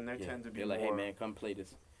locked in. They tend to be they're like, more... hey, man, come play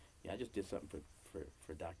this. Yeah, I just did something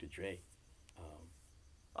for Dr. Dre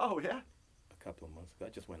Oh, yeah? a couple of months ago. I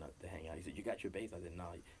just went out to hang out. He said, you got your bass? I said, no.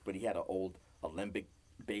 But he had an old Alembic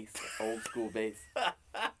bass, old school bass.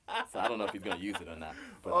 So I don't know if he's going to use it or not.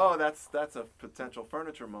 But, that's a potential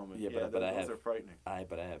furniture moment. Yeah, but those are frightening.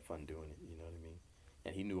 But I had fun doing it, you know what I mean?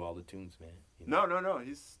 And he knew all the tunes, man. No.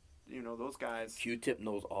 He's, those guys... Q-Tip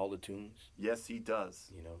knows all the tunes. Yes, he does.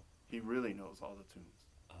 You know? He really knows all the tunes.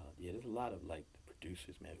 Yeah, there's a lot of, like, the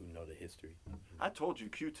producers, man, who know the history. I told you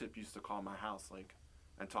Q-Tip used to call my house, like,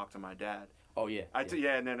 and talk to my dad. Oh, yeah.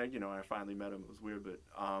 And then, I finally met him. It was weird, but,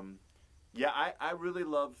 I really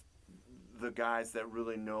love the guys that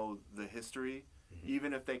really know the history,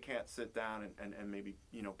 even if they can't sit down and maybe,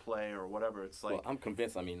 play or whatever. It's like... Well, I'm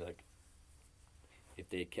convinced, like, if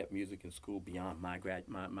they had kept music in school beyond my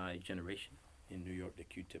generation in New York, the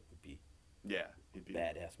Q-Tip would be he'd be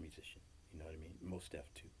badass musician. You know what I mean? Most Def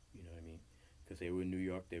too. You know what I mean? Because they were in New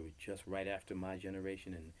York. They were just right after my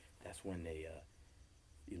generation, and that's when they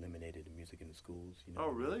eliminated the music in the schools. You know? Oh,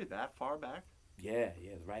 really? That far back? Yeah,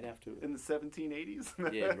 right after. In the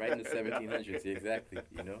 1780s? Yeah, right in the 1700s. Exactly.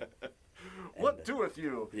 You know. What doeth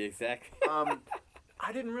you? Yeah, exactly.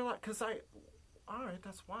 I didn't realize because all right,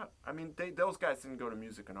 that's wild. I mean, those guys didn't go to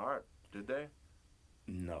music and art, did they?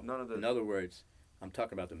 No. None of the. In other words, I'm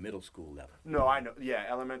talking about the middle school level. No, I know. Yeah,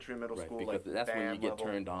 elementary, middle Right, school, because like that's when you band get level.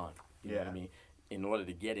 turned on. You know what Yeah. I mean? In order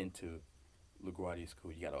to get into LaGuardia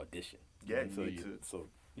School, you got to audition. Yeah, so you need to. So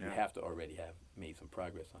you Yeah. have to already have made some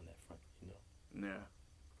progress on that front. You know. Yeah.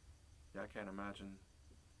 Yeah, I can't imagine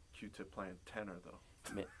Q-Tip playing tenor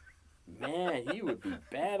though. Man, he would be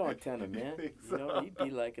bad on tenor, man. think You know, so? he'd be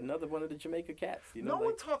like another one of the Jamaica Cats. You know, No one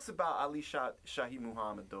like, talks about Ali Shaheed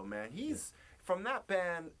Muhammad though, man. He's from that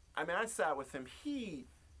band. I mean, I sat with him.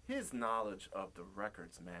 His knowledge of the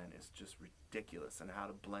records, man, is just ridiculous, and how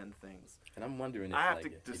to blend things. and I'm wondering if I have like, to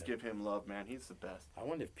you just know, give him love, man. He's the best. I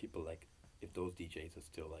wonder if people like if those DJs are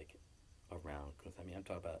still like around, because I mean I'm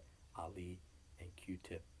talking about Ali and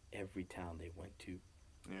Q-Tip. Every town they went to,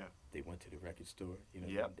 Yeah. they went to the record store. You know,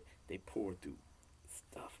 Yep. they poured through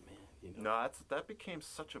stuff, man. You know, No, that became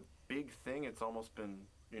such a big thing. It's almost been,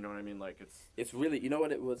 you know what I mean? Like it's really, you know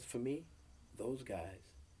what it was for me? Those guys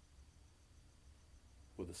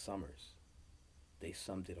were the Summers. They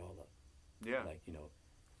summed it all up. yeah. Like, you know,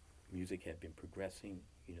 music had been progressing,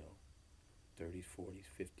 you know, 30s, 40s,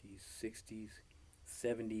 50s, 60s,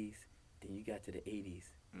 70s. Then you got to the 80s,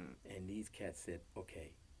 And these cats said,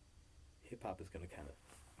 okay, hip hop is going to kind of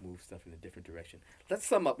move stuff in a different direction. Let's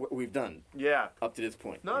sum up what we've done Yeah. up to this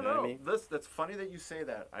point. No, you know no. what I mean? That's funny that you say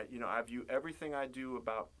that. I view everything I do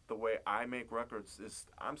about the way I make records is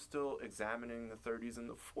I'm still examining the 30s and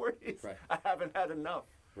the 40s. Right. I haven't had enough.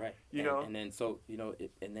 Right. You know? And then, so,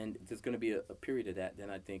 and then there's going to be a period of that. Then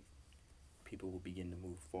I think people will begin to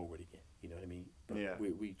move forward again. You know what I mean? But Yeah.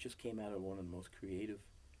 we just came out of one of the most creative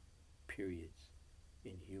periods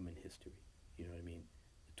in human history. You know what I mean?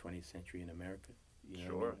 The 20th century in America. You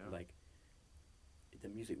know what I mean? Yeah. Like, the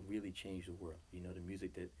music really changed the world. You know, the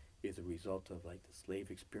music that is a result of, like, the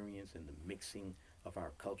slave experience and the mixing of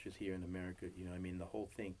our cultures here in America. You know what I mean? The whole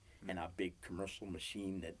thing. And our big commercial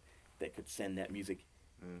machine that could send that music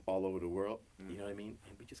all over the world. You know what I mean?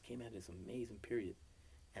 And we just came out of this amazing period.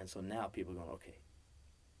 And so now people are going, okay,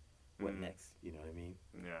 what next? You know what I mean?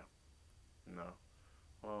 Yeah. No.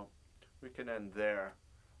 Well, we can end there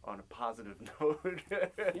on a positive note.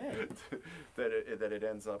 Yeah. that it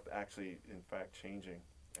ends up actually, in fact, changing.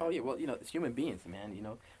 Oh, yeah. Well, it's human beings, man.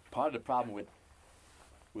 Part of the problem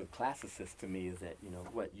with classicists to me is that,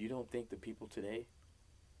 you don't think the people today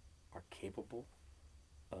are capable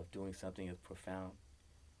of doing something as profound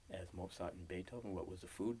as Mozart and Beethoven? What, was the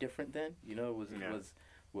food different then?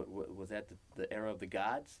 Was that the era of the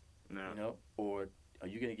gods? No. Or are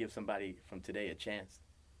you going to give somebody from today a chance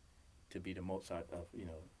to be the Mozart of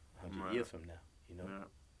 100 years from now? Yeah.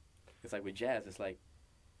 It's like with jazz. It's like,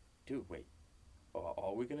 dude, wait,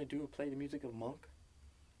 are we going to do play the music of Monk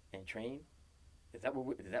and Train? Is that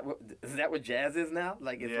what jazz is now?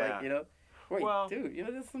 Like, it's like, wait, Well, dude,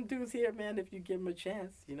 there's some dudes here, man, if you give them a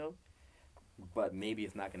chance, But maybe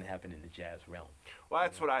it's not going to happen in the jazz realm. Well,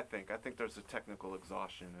 that's what I think. I think there's a technical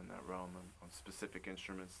exhaustion in that realm on specific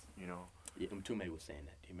instruments, Yeah, Mtume was saying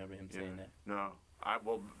that. Do you remember him saying that? No.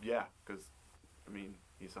 Because,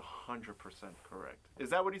 he's 100% correct.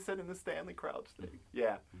 Is that what he said in the Stanley Crouch thing? Mm-hmm.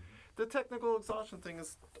 Yeah. The technical exhaustion thing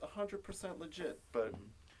is 100% legit, but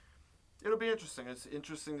it'll be interesting. It's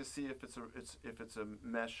interesting to see if it's a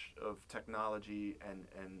mesh of technology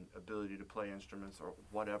and ability to play instruments or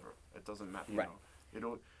whatever. It doesn't matter.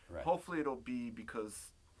 Right. Hopefully it'll be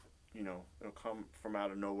because it'll come from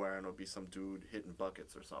out of nowhere and it'll be some dude hitting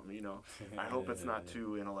buckets or something. I hope it's not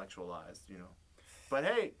too intellectualized. But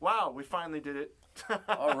hey, wow, we finally did it.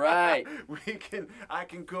 All right. I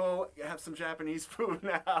can go have some Japanese food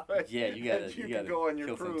now. Yeah, you can go on your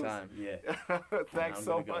kill cruise. some time. Yeah. Thanks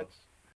so much.